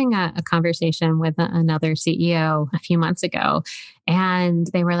having a conversation with another CEO a few months ago, and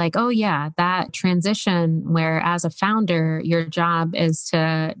they were like, oh yeah, that transition where as a founder, your job is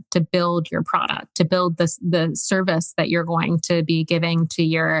to build your product, to build the service that you're going to be giving to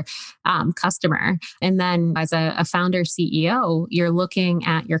your customer. And then as a founder CEO, you're looking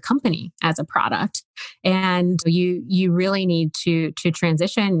at your company as a product. And you really need to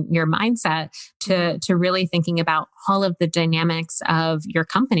transition your mindset to really thinking about all of the dynamics of your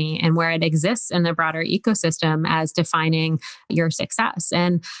company and where it exists in the broader ecosystem as defining your success.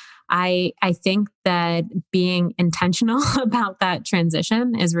 And I think that being intentional about that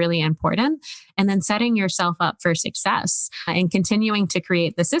transition is really important. And then setting yourself up for success and continuing to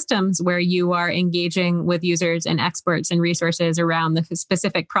create the systems where you are engaging with users and experts and resources around the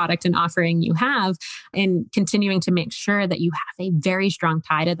specific product and offering you have, and continuing to make sure that you have a very strong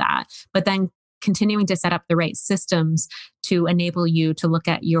tie to that, but then continuing to set up the right systems to enable you to look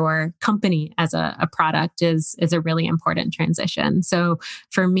at your company as a product is a really important transition. So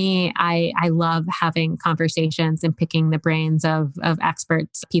for me, I love having conversations and picking the brains of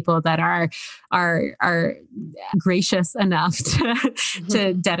experts, people that are gracious enough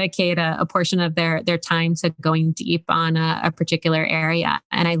to dedicate a portion of their time to going deep on a particular area.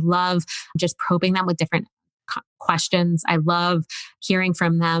 And I love just probing them with different questions. I love hearing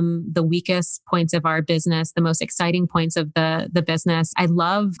from them the weakest points of our business, the most exciting points of the business. I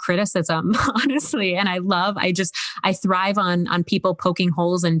love criticism, honestly. And I thrive on people poking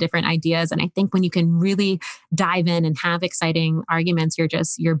holes in different ideas. And I think when you can really dive in and have exciting arguments,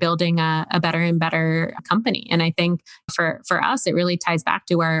 you're building a better and better company. And I think for us, it really ties back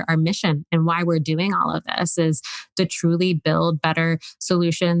to our mission and why we're doing all of this is to truly build better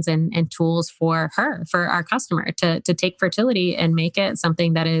solutions and tools for our customer to take fertility and make it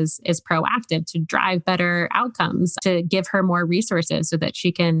something that is proactive, to drive better outcomes, to give her more resources so that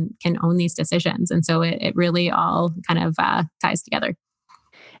she can own these decisions. And so it really all kind of ties together.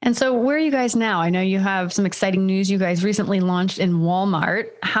 And so where are you guys now? I know you have some exciting news. You guys recently launched in Walmart.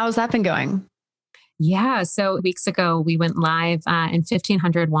 How's that been going? Yeah. So weeks ago, we went live in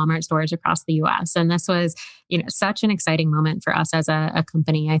 1,500 Walmart stores across the US. And this was, such an exciting moment for us as a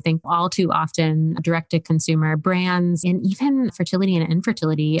company. I think all too often direct-to-consumer brands and even fertility and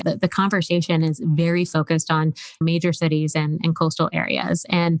infertility, the conversation is very focused on major cities and coastal areas.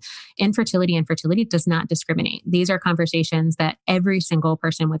 And infertility and fertility does not discriminate. These are conversations that every single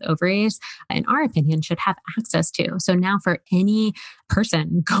person with ovaries, in our opinion, should have access to. So now for any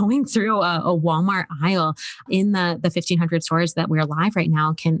person going through a Walmart aisle in the 1,500 stores that we're live right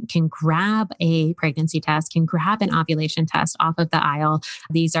now can grab a pregnancy test, can grab an ovulation test off of the aisle.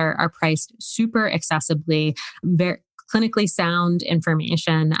 These are priced super accessibly, very clinically sound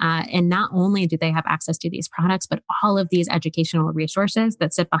information. And not only do they have access to these products, but all of these educational resources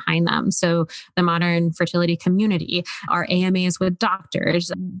that sit behind them. So the modern fertility community, our AMAs with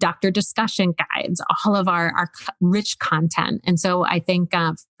doctors, doctor discussion guides, all of our rich content. And so I think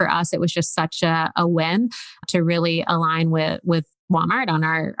for us, it was just such a win to really align with Walmart on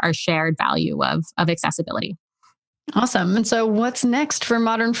our shared value of accessibility. Awesome. And so what's next for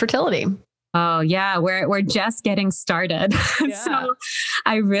Modern Fertility? Oh yeah, we're just getting started. Yeah. So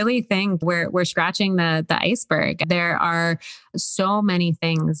I really think we're scratching the iceberg. There are so many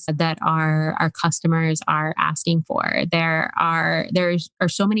things that our customers are asking for. There are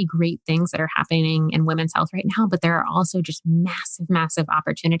so many great things that are happening in women's health right now, but there are also just massive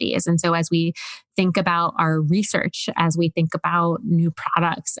opportunities. And so as we think about our research, as we think about new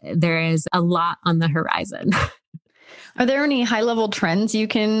products, there is a lot on the horizon. Are there any high-level trends you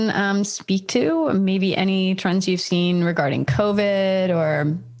can speak to? Maybe any trends you've seen regarding COVID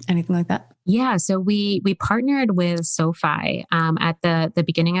or anything like that? Yeah, so we partnered with SoFi at the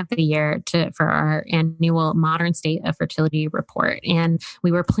beginning of the year for our annual Modern State of Fertility report, and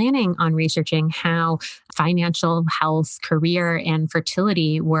we were planning on researching how financial health, career, and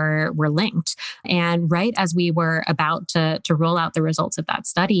fertility were linked. And right as we were about to roll out the results of that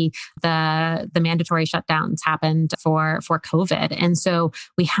study, the mandatory shutdowns happened for COVID, and so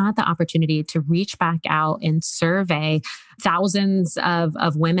we had the opportunity to reach back out and survey thousands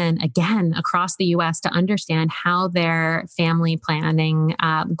of women again across the US to understand how their family planning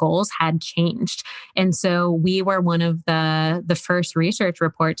goals had changed. And so we were one of the first research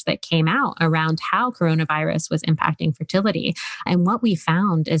reports that came out around how coronavirus was impacting fertility. And what we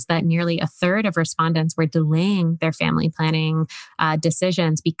found is that nearly a third of respondents were delaying their family planning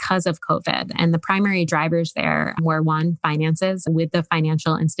decisions because of COVID. And the primary drivers there were, one, finances. With the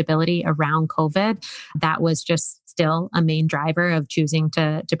financial instability around COVID, that was just still a main driver of choosing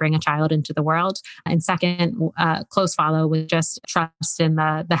to bring a child into the world. And second, close follow was just trust in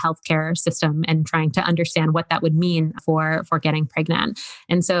the healthcare system and trying to understand what that would mean for getting pregnant.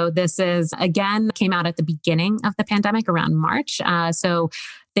 And so this is, again, came out at the beginning of the pandemic around March. So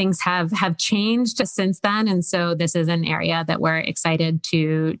things have changed since then. And so this is an area that we're excited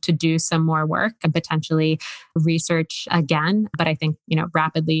to do some more work and potentially research again. But I think,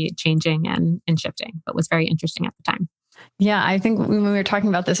 rapidly changing and shifting, but was very interesting at the time. Yeah, I think when we were talking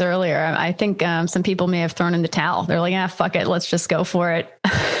about this earlier, I think some people may have thrown in the towel. They're like, fuck it, let's just go for it.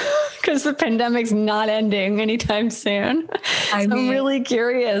 Because the pandemic's not ending anytime soon. I'm really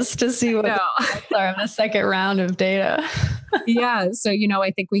curious to see what the results are of the second round of data. Yeah. So,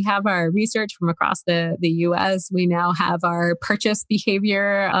 I think we have our research from across the US. We now have our purchase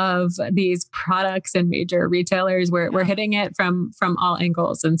behavior of these products and major retailers. We're hitting it from all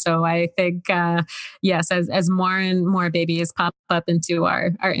angles. And so I think, yes, as more and more babies pop up into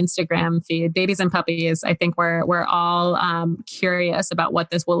our Instagram feed, babies and puppies, I think we're all curious about what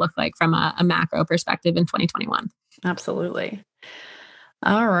this will look like from a macro perspective in 2021. Absolutely.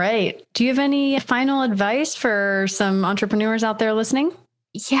 All right. Do you have any final advice for some entrepreneurs out there listening?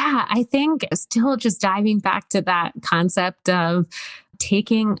 Yeah, I think still just diving back to that concept of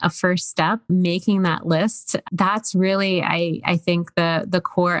taking a first step, making that list. That's really, I think, the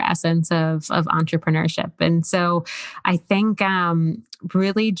core essence of entrepreneurship. And so I think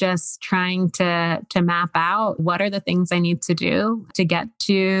really just trying to map out what are the things I need to do to get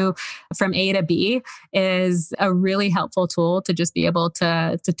to from A to B is a really helpful tool to just be able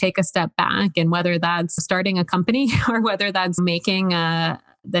to take a step back. And whether that's starting a company or whether that's making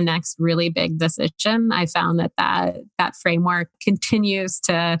the next really big decision, I found that framework continues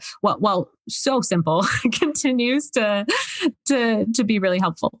to, so simple, continues to be really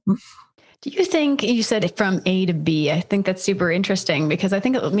helpful. Do you think, you said from A to B? I think that's super interesting because I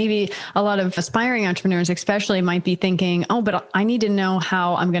think maybe a lot of aspiring entrepreneurs especially might be thinking, but I need to know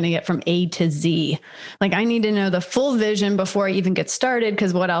how I'm going to get from A to Z. Like I need to know the full vision before I even get started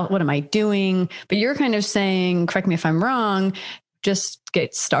because what am I doing? But you're kind of saying, correct me if I'm wrong, just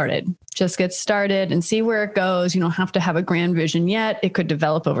get started. Just get started and see where it goes. You don't have to have a grand vision yet. It could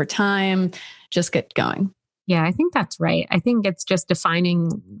develop over time. Just get going. Yeah, I think that's right. I think it's just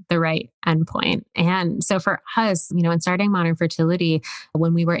defining the right endpoint. And so for us, in starting Modern Fertility,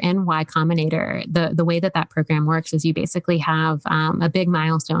 when we were in Y Combinator, the way that program works is you basically have a big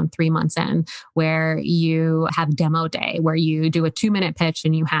milestone 3 months in where you have demo day, where you do a 2-minute pitch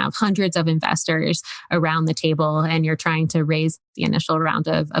and you have hundreds of investors around the table and you're trying to raise the initial round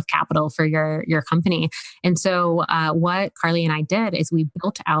of capital for your company. And so what Carly and I did is we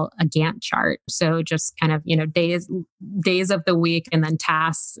built out a Gantt chart. So just kind of, days of the week and then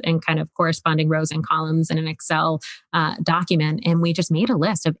tasks and kind of corresponding rows and columns in an Excel document. And we just made a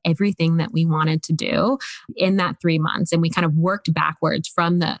list of everything that we wanted to do in that 3 months. And we kind of worked backwards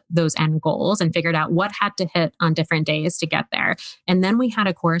from those end goals and figured out what had to hit on different days to get there. And then we had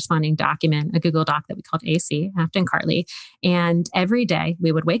a corresponding document, a Google Doc that we called AC, Afton Carly. And every day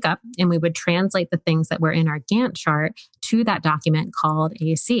we would wake up and we would translate the things that were in our Gantt chart to that document called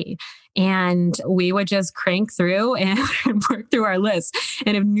AC. And we would just crank through and work through our list.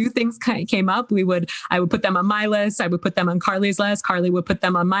 And if new things came up, I would put them on my list. I would put them on Carly's list. Carly would put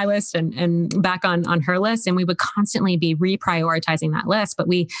them on my list and back on her list. And we would constantly be reprioritizing that list. But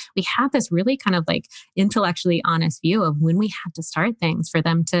we had this really kind of like intellectually honest view of when we had to start things for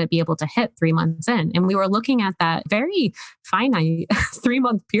them to be able to hit 3 months in. And we were looking at that very finite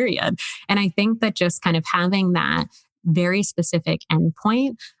 3-month period. And I think that just kind of having that very specific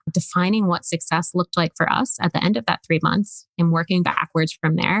endpoint, defining what success looked like for us at the end of that 3 months and working backwards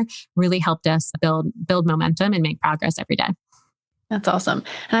from there really helped us build momentum and make progress every day. That's awesome.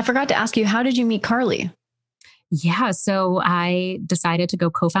 And I forgot to ask you, how did you meet Carly? Yeah. So I decided to go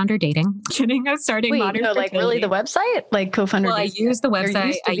co-founder dating. Kidding. I was starting Modern Fertility. Like really the website? Like co-founder dating? I used the website. There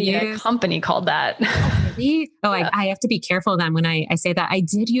used to be a company called that. Really? Oh, yeah. I have to be careful then when I say that. I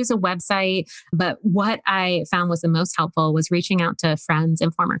did use a website, but what I found was the most helpful was reaching out to friends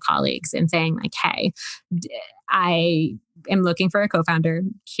and former colleagues and saying like, hey, I am looking for a co-founder.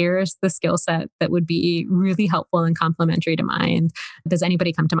 Here's the skill set that would be really helpful and complementary to mine. Does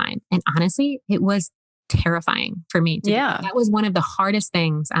anybody come to mind? And honestly, it was terrifying for me. That was one of the hardest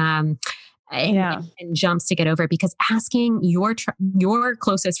things and jumps to get over, because asking your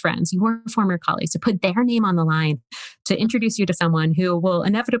closest friends, your former colleagues, to put their name on the line, to introduce you to someone who will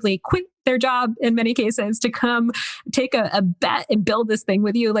inevitably quit their job in many cases to come take a bet and build this thing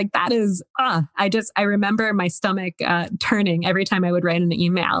with you. Like that is, I remember my stomach turning every time I would write an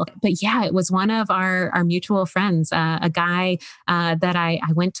email. But yeah, it was one of our mutual friends, a guy that I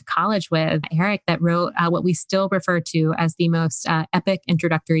went to college with, Eric, that wrote what we still refer to as the most epic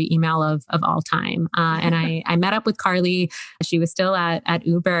introductory email of all time. And I met up with Carly. She was still at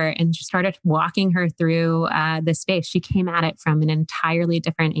Uber, and just started walking her through the space. She came at it from an entirely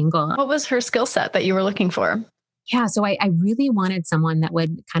different angle. What was her skill set that you were looking for? Yeah, so I really wanted someone that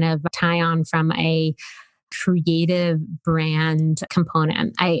would kind of tie on from a creative brand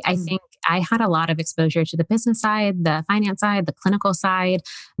component. I think I had a lot of exposure to the business side, the finance side, the clinical side,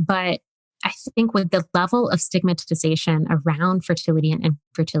 but I think with the level of stigmatization around fertility and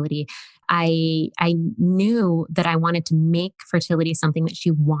infertility, I knew that I wanted to make fertility something that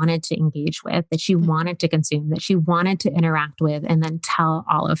she wanted to engage with, that she wanted to consume, that she wanted to interact with, and then tell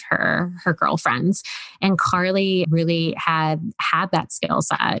all of her girlfriends. And Carly really had that skill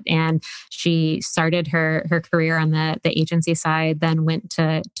set. And she started her career on the agency side, then went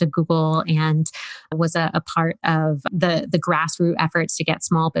to Google and was a part of the grassroots efforts to get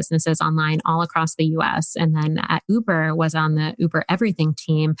small businesses online all across the US. And then at Uber was on the Uber Everything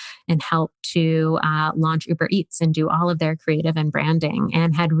team and helped to launch Uber Eats and do all of their creative and branding,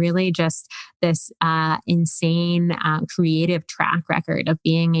 and had really just this insane creative track record of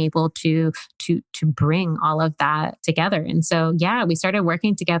being able to bring all of that together. And so, yeah, we started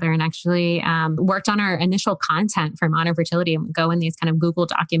working together and actually worked on our initial content for Modern Fertility, and go in these kind of Google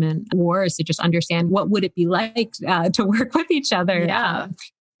document wars to just understand what would it be like to work with each other. Yeah.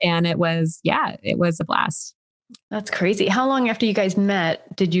 And it was a blast. That's crazy. How long after you guys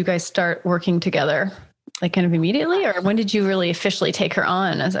met did you guys start working together? Like kind of immediately, or when did you really officially take her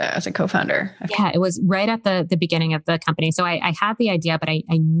on as a co-founder? Yeah, it was right at the beginning of the company. So I had the idea, but I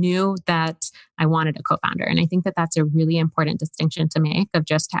knew that I wanted a co-founder. And I think that that's a really important distinction to make of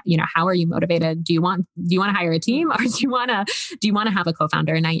just, how are you motivated? Do you want to hire a team, or do you want to have a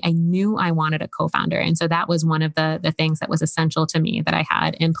co-founder? And I knew I wanted a co-founder. And so that was one of the things that was essential to me that I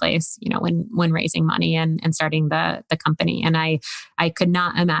had in place, when raising money and starting the company. And I could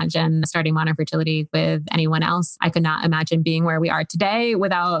not imagine starting Modern Fertility with anyone else. I could not imagine being where we are today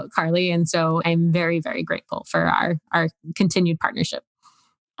without Carly. And so I'm very, very grateful for our continued partnership.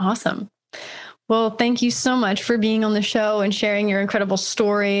 Awesome. Well, thank you so much for being on the show and sharing your incredible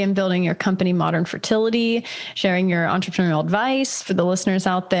story and building your company, Modern Fertility, sharing your entrepreneurial advice for the listeners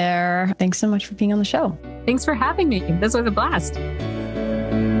out there. Thanks so much for being on the show. Thanks for having me. This was a blast.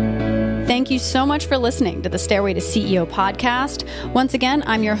 Thank you so much for listening to the Stairway to CEO podcast. Once again,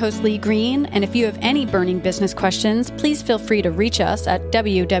 I'm your host, Lee Green. And if you have any burning business questions, please feel free to reach us at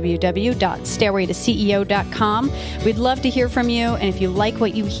www.stairwaytoceo.com. We'd love to hear from you. And if you like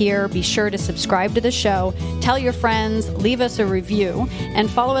what you hear, be sure to subscribe to the show, tell your friends, leave us a review, and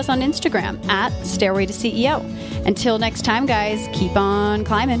follow us on Instagram at Stairway to CEO. Until next time, guys, keep on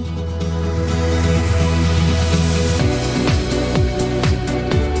climbing.